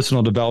score in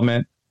personal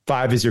development.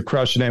 5 is you're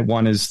crushing it.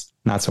 1 is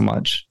not so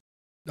much.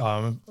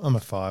 I'm a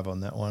 5 on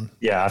that one.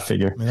 Yeah, I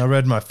figure. I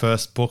read my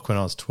first book when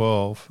I was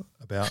 12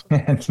 about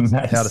nice.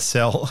 How to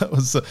sell. It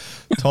was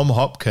Tom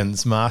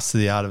Hopkins' Master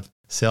the Art of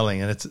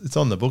Selling, and it's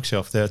on the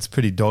bookshelf there. It's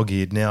pretty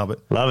dog-eared now,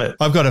 but love it.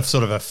 I've got a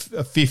sort of a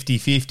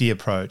 50-50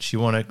 approach. You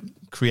want to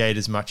create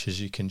as much as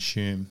you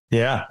consume.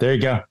 Yeah, there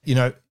you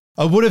go.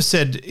 I would have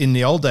said in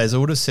the old days,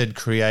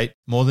 create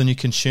more than you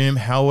consume.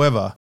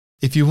 However,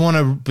 if you want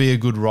to be a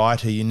good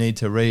writer, you need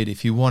to read.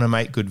 If you want to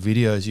make good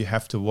videos, you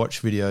have to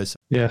watch videos.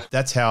 Yeah.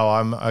 That's how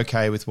I'm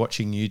okay with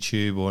watching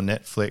YouTube or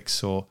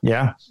Netflix or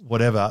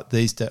whatever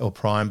these days, or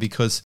Prime,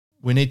 because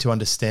we need to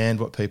understand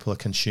what people are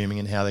consuming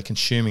and how they're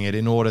consuming it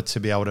in order to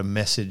be able to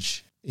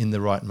message in the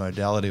right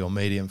modality or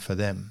medium for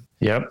them.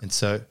 Yep. And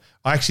so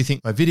I actually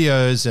think my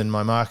videos and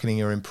my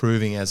marketing are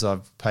improving as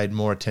I've paid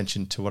more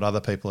attention to what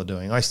other people are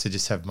doing. I used to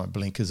just have my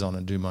blinkers on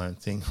and do my own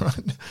thing,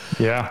 right?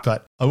 Yeah.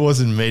 But I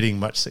wasn't meeting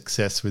much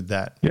success with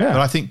that. Yeah.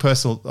 But I think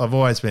I've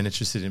always been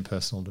interested in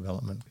personal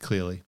development,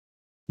 clearly.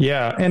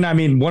 Yeah.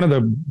 And one of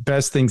the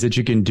best things that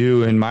you can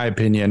do, in my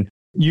opinion,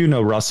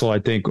 Russell, I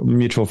think, a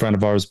mutual friend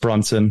of ours,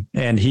 Brunson,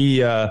 and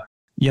he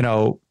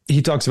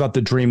talks about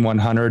the Dream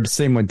 100,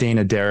 same with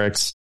Dana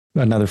Derricks,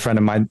 another friend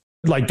of mine.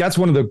 That's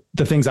one of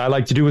the things I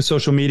like to do with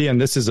social media. And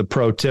this is a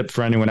pro tip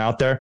for anyone out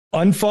there.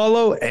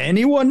 Unfollow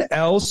anyone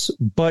else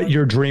but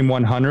your Dream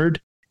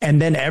 100.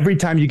 And then every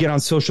time you get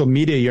on social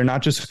media, you're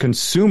not just a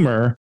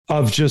consumer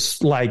of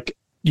just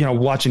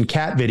watching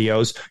cat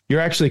videos.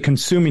 You're actually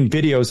consuming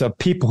videos of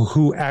people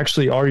who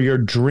actually are your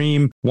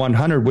Dream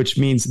 100, which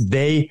means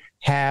they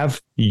have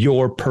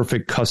your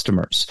perfect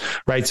customers,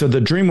 right? So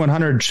the Dream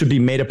 100 should be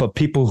made up of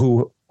people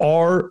who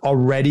are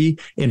already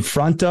in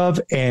front of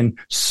and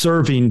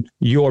serving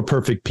your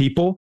perfect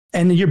people.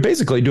 And you're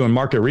basically doing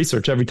market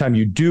research every time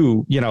you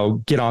do,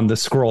 get on the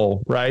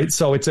scroll, right?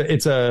 So it's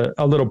a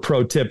little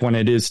pro tip when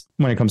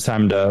it comes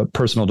time to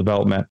personal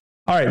development.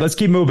 All right, let's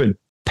keep moving.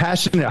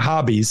 Passionate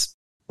hobbies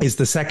is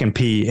the second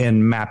P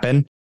in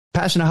mapping.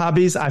 Passionate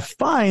hobbies, I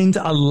find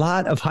a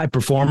lot of high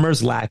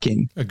performers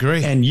lacking.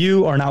 Agree. And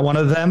you are not one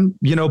of them,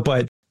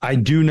 but I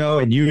do know,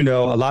 and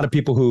a lot of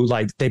people who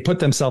they put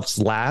themselves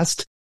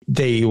last.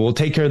 They will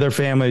take care of their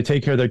family,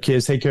 take care of their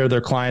kids, take care of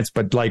their clients.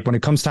 But when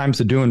it comes time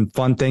to doing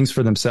fun things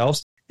for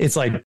themselves, it's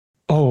like,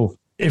 oh,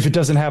 if it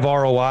doesn't have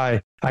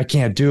ROI, I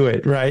can't do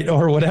it, right?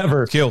 Or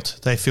whatever. Guilt.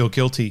 They feel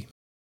guilty.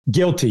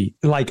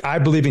 I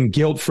believe in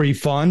guilt-free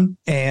fun,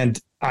 and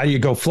I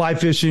go fly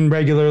fishing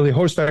regularly,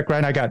 horseback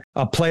riding. I got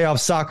a playoff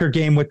soccer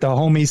game with the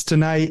homies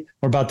tonight.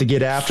 We're about to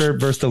get after it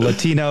versus the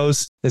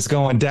Latinos. It's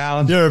going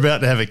down. You're about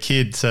to have a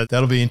kid, so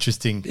that'll be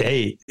interesting.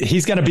 Hey,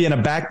 he's going to be in a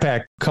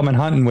backpack coming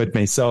hunting with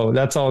me, so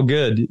that's all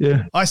good.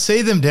 Yeah. I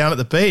see them down at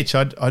the beach.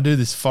 I do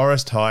this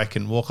forest hike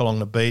and walk along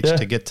the beach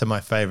to get to my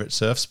favorite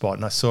surf spot,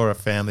 and I saw a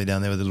family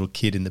down there with a little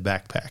kid in the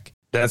backpack.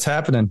 That's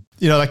happening.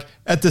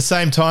 At the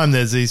same time,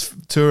 there's these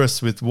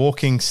tourists with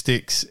walking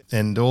sticks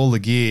and all the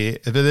gear.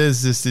 But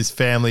there's this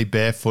family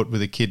barefoot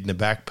with a kid in a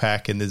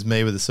backpack, and there's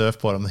me with a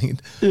surfboard. I'm thinking,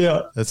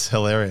 yeah, that's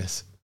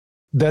hilarious.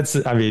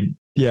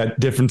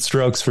 Different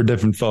strokes for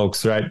different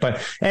folks, right?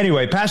 But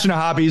anyway, passionate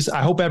hobbies.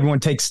 I hope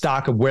everyone takes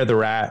stock of where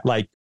they're at.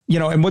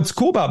 And what's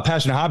cool about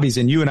passionate hobbies,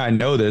 and you and I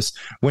know this,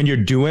 when you're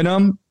doing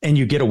them and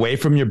you get away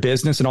from your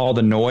business and all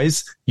the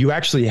noise, you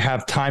actually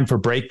have time for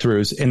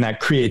breakthroughs, and that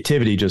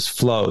creativity just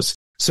flows.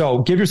 So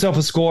give yourself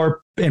a score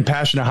in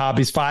passionate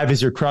hobbies. 5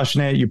 is you're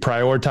crushing it. You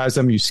prioritize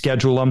them. You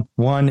schedule them.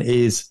 1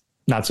 is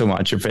not so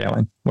much. You're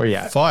failing. Where you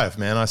at? 5,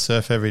 man. I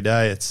surf every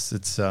day.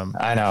 It's.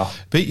 I know.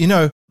 But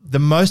the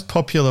most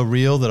popular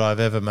reel that I've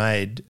ever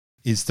made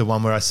is the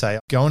one where I say,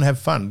 go and have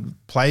fun,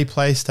 play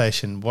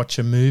PlayStation, watch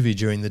a movie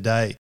during the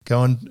day,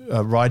 go and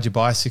ride your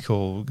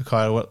bicycle,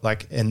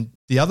 and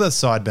the other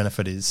side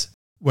benefit is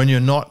when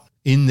you're not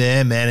in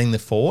there manning the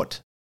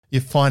fort, you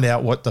find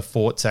out what the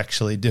fort's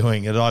actually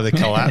doing. It either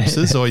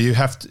collapses or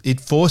it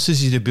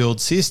forces you to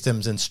build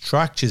systems and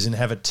structures and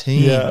have a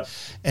team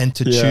and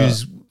to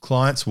choose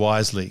clients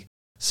wisely.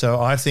 So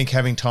I think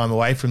having time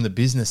away from the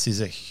business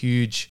is a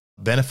huge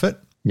benefit.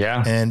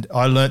 Yeah. And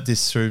I learnt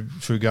this through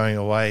going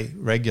away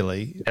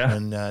regularly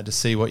and to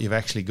see what you've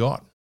actually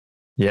got.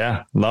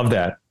 Yeah. Love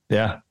that.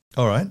 Yeah.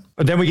 All right.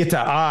 But then we get to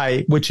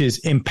I, which is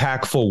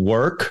impactful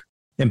work.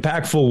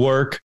 Impactful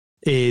work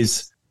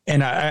is,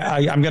 and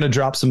I'm going to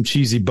drop some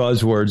cheesy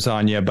buzzwords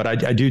on you, but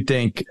I do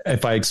think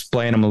if I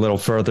explain them a little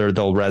further,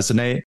 they'll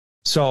resonate.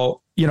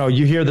 So,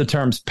 you hear the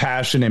terms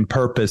passion and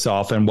purpose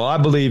often. Well, I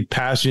believe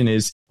passion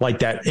is like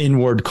that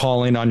inward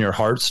calling on your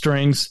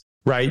heartstrings,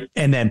 right?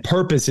 And then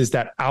purpose is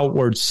that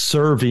outward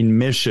serving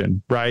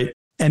mission, right?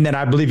 And then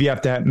I believe you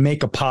have to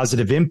make a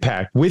positive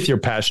impact with your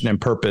passion and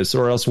purpose,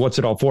 or else what's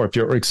it all for? If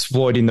you're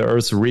exploiting the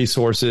earth's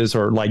resources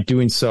or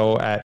doing so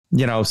at,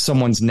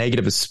 someone's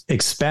negative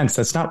expense,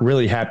 that's not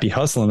really happy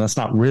hustling. That's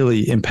not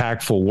really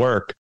impactful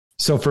work.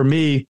 So for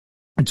me,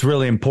 it's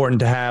really important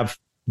to have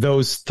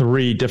those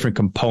 3 different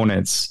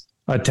components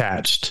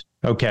attached.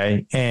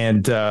 Okay.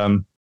 And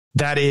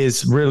that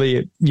is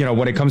really,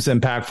 when it comes to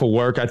impactful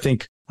work, I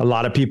think a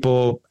lot of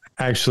people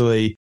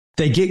actually,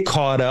 they get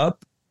caught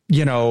up,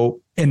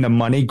 in the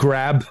money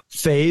grab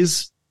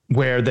phase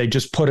where they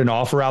just put an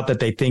offer out that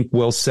they think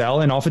will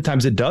sell. And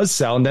oftentimes it does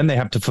sell. And then they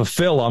have to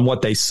fulfill on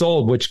what they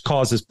sold, which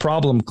causes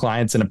problem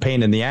clients and a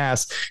pain in the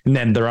ass. And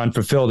then they're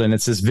unfulfilled. And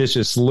it's this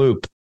vicious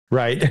loop,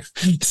 right?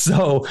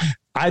 So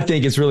I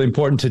think it's really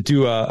important to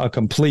do a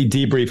complete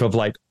debrief of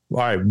all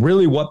right,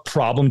 really, what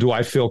problem do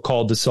I feel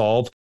called to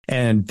solve?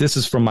 And this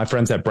is from my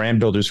friends at Brand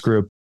Builders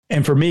Group.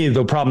 And for me,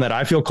 the problem that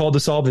I feel called to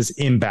solve is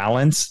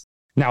imbalance.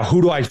 Now,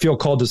 who do I feel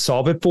called to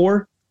solve it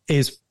for?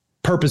 Is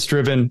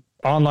purpose-driven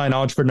online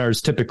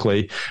entrepreneurs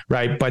typically,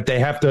 right? But they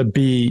have to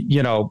be,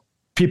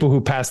 people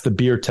who pass the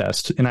beer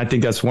test. And I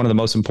think that's one of the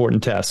most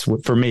important tests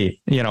for me,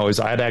 is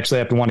I'd actually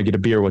have to want to get a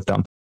beer with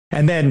them.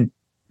 And then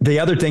the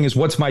other thing is,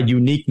 what's my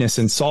uniqueness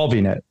in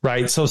solving it,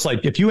 right? So it's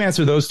if you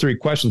answer those 3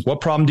 questions, what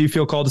problem do you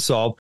feel called to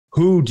solve?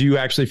 Who do you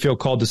actually feel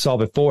called to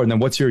solve it for? And then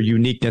what's your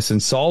uniqueness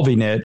in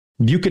solving it?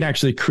 You can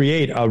actually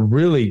create a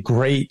really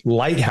great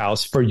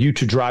lighthouse for you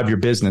to drive your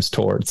business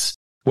towards,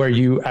 where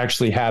you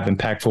actually have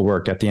impactful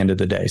work at the end of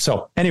the day.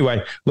 So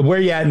anyway, where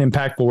you at in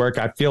impactful work,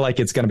 I feel like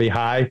it's going to be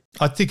high.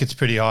 I think it's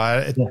pretty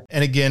high. Yeah.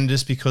 And again,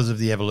 just because of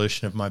the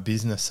evolution of my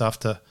business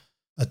after,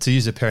 to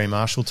use a Perry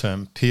Marshall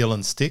term, peel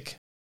and stick,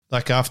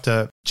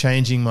 after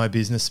changing my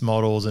business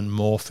models and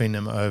morphing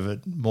them over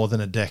more than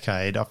a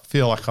decade, I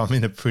feel like I'm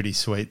in a pretty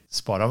sweet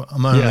spot.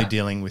 I'm only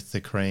dealing with the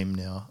cream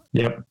now.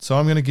 Yep. So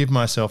I'm going to give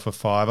myself a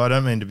 5. I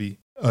don't mean to be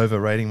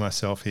overrating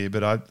myself here,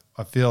 but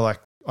I feel like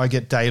I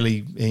get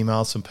daily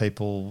emails from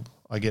people.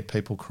 I get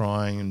people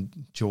crying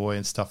and joy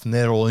and stuff, and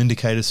they're all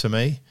indicators for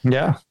me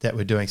that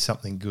we're doing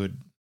something good.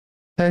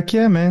 Heck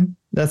yeah, man.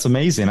 That's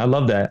amazing. I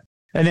love that.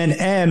 And then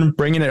N,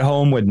 bringing it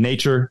home with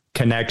nature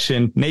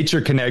connection.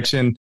 Nature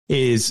connection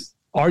is,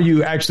 are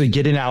you actually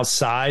getting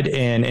outside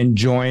and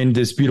enjoying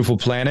this beautiful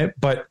planet,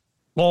 but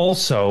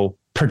also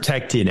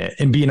protecting it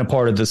and being a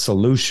part of the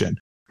solution,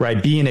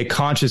 right? Being a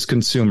conscious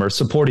consumer,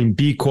 supporting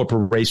B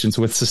corporations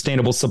with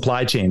sustainable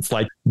supply chains.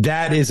 Like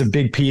that is a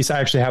big piece. I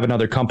actually have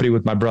another company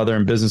with my brother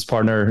and business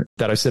partner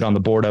that I sit on the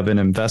board of, an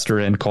investor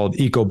in, called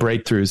Eco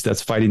Breakthroughs,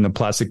 that's fighting the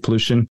plastic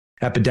pollution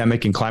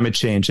epidemic and climate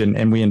change.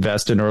 And we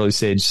invest in early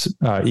stage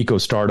eco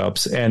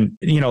startups. And,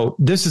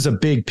 this is a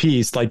big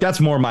piece. Like that's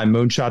more my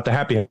moonshot. The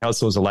Happy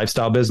Hustle is a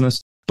lifestyle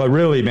business. But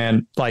really,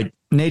 man, like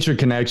nature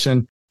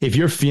connection, if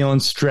you're feeling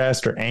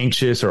stressed or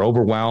anxious or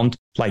overwhelmed,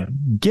 like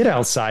get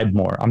outside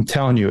more. I'm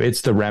telling you,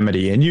 it's the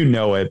remedy and you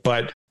know it.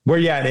 But where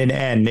you at in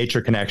N,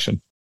 nature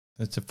connection?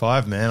 It's a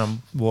 5, man.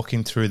 I'm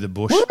walking through the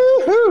bush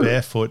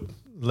barefoot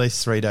at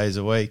least 3 days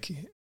a week.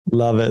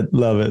 Love it.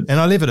 Love it. And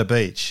I live at a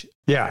beach.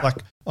 Yeah. Like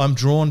I'm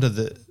drawn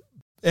to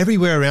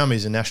everywhere around me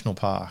is a national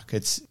park.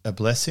 It's a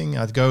blessing.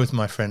 I'd go with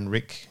my friend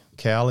Rick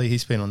Cowley.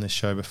 He's been on this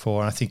show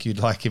before. And I think you'd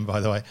like him, by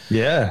the way.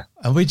 Yeah.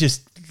 And we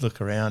just look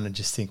around and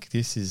just think,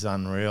 this is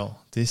unreal.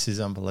 This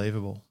is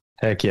unbelievable.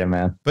 Heck yeah,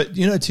 man. But,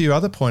 to your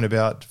other point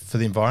about for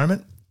the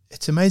environment,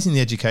 it's amazing the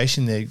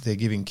education they're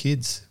giving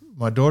kids.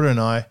 My daughter and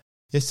I,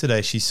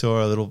 yesterday, she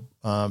saw a little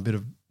bit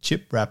of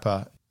chip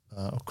wrapper,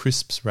 or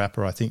crisps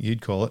wrapper, I think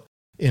you'd call it,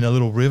 in a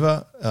little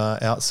river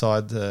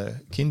outside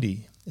the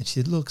kindy. And she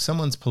said, look,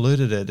 someone's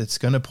polluted it. It's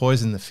going to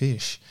poison the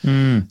fish.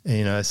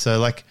 So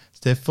like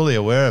they're fully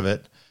aware of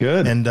it.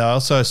 Good. And I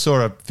also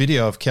saw a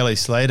video of Kelly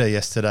Slater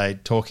yesterday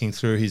talking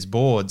through his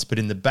boards, but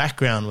in the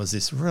background was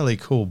this really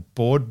cool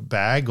board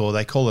bag, or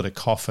they call it a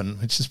coffin,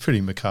 which is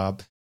pretty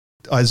macabre.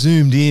 I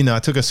zoomed in, I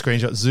took a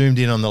screenshot, zoomed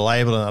in on the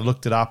label, and I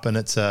looked it up, and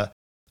it's a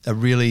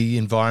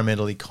really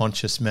environmentally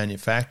conscious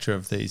manufacturer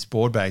of these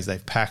board bags. They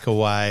pack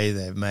away,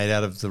 they're made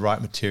out of the right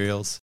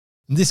materials.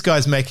 And this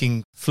guy's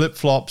making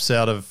flip-flops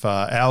out of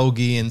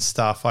algae and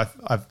stuff.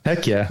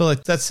 Heck yeah. I feel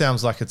like that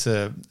sounds like it's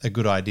a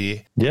good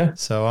idea. Yeah.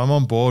 So I'm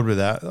on board with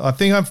that. I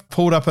think I've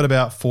pulled up at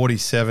about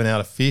 47 out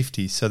of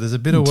 50. So there's a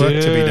bit of work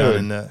to be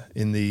done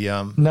in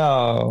the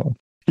No,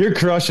 you're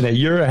crushing it.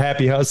 You're a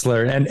happy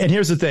hustler. And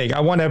here's the thing.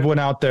 I want everyone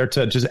out there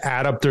to just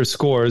add up their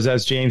scores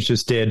as James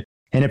just did.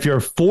 And if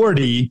you're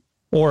 40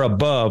 or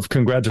above,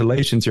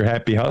 congratulations, you're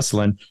happy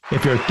hustling.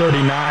 If you're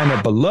 39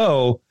 or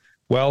below,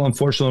 well,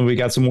 unfortunately, we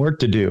got some work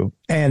to do.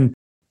 And,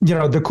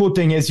 the cool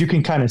thing is you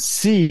can kind of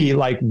see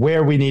like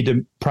where we need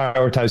to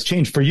prioritize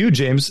change. For you,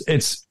 James,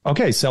 it's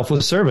okay,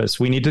 selfless service.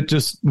 We need to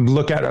just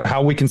look at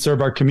how we can serve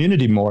our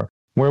community more,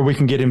 where we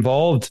can get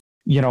involved.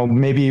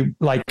 Maybe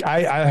like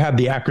I have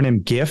the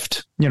acronym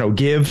GIFT,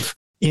 give,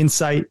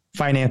 insight,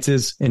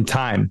 finances, and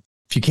time.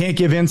 If you can't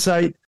give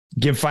insight,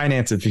 give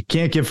finances. If you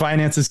can't give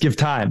finances, give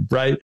time,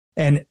 right?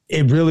 And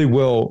it really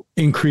will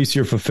increase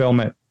your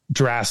fulfillment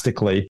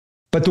drastically.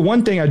 But the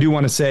one thing I do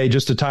want to say,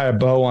 just to tie a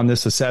bow on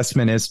this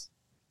assessment is,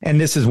 and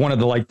this is one of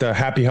the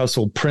happy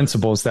hustle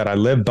principles that I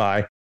live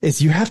by, is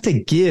you have to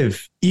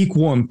give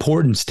equal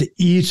importance to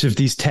each of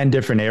these 10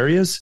 different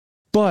areas,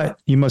 but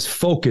you must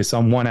focus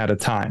on one at a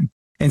time.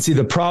 And see,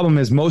 the problem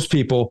is most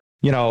people,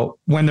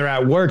 when they're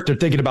at work, they're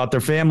thinking about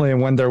their family.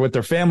 And when they're with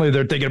their family,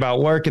 they're thinking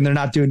about work, and they're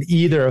not doing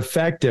either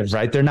effective,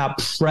 right? They're not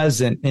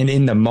present and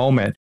in the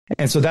moment.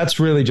 And so that's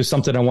really just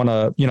something I want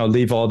to,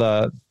 leave all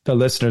the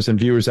listeners and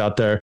viewers out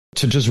there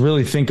to just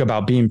really think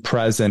about being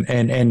present.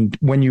 And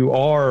when you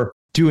are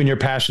doing your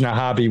passionate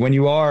hobby, when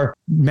you are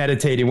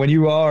meditating, when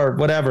you are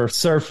whatever,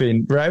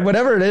 surfing, right?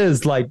 Whatever it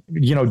is, like,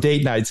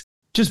 date nights,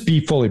 just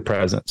be fully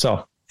present.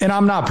 So, and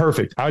I'm not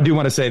perfect. I do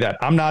want to say that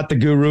I'm not the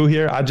guru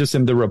here. I just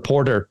am the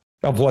reporter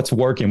of what's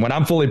working. When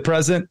I'm fully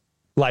present,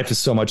 life is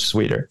so much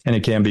sweeter, and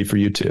it can be for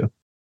you too.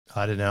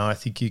 I don't know. I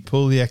think you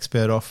pull the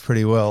expert off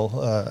pretty well.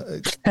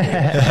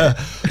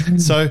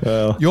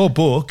 So your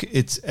book,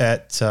 it's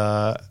at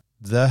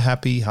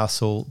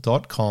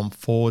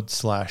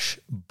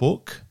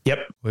thehappyhustle.com/book. Yep.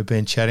 We've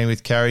been chatting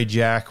with Cary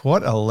Jack.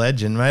 What a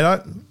legend, mate.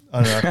 I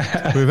don't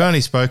know. We've only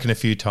spoken a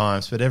few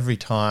times, but every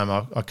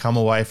time I come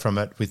away from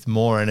it with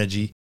more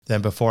energy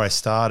than before I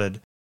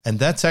started. And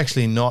that's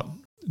actually not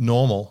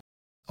normal.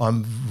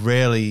 I'm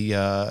rarely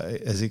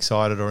as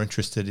excited or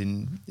interested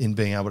in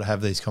being able to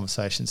have these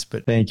conversations.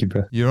 But thank you,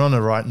 bro. You're on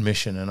the right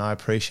mission, and I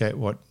appreciate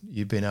what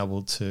you've been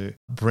able to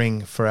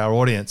bring for our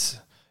audience.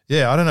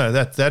 Yeah, I don't know.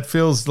 That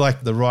feels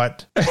like the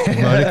right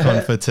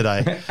emoticon for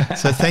today.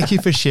 So thank you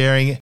for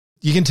sharing.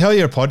 You can tell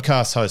you're a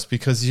podcast host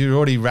because you're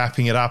already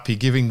wrapping it up. You're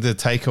giving the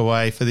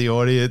takeaway for the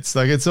audience.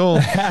 Like it's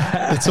all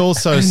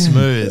so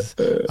smooth.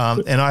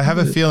 And I have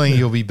a feeling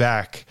you'll be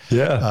back.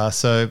 Yeah.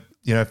 So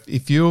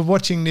if you're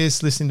watching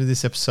this, listening to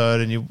this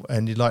episode,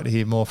 and you'd like to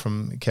hear more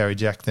from Cary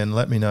Jack, then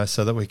let me know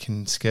so that we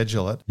can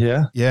schedule it.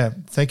 Yeah. Yeah.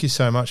 Thank you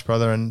so much,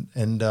 brother.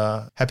 And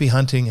happy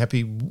hunting,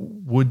 happy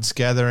woods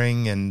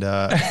gathering, and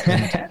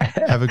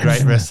have a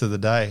great rest of the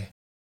day.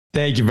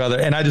 Thank you, brother.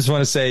 And I just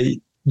want to say,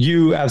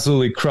 you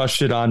absolutely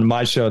crushed it on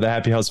my show, the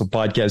Happy Hustle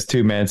podcast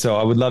too, man. So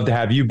I would love to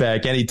have you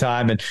back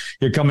anytime. And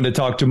you're coming to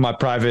talk to my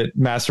private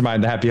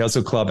mastermind, the Happy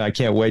Hustle Club. I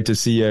can't wait to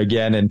see you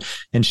again and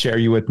share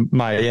you with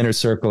my inner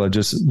circle of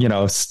just,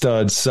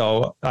 studs.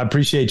 So I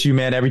appreciate you,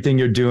 man, everything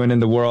you're doing in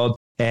the world,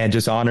 and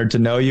just honored to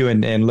know you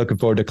and looking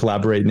forward to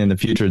collaborating in the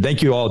future.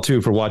 Thank you all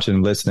too for watching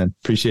and listening.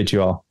 Appreciate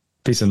you all.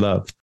 Peace and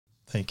love.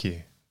 Thank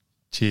you.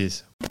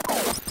 Cheers.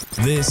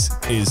 This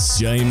is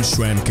James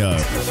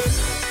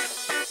Schramko.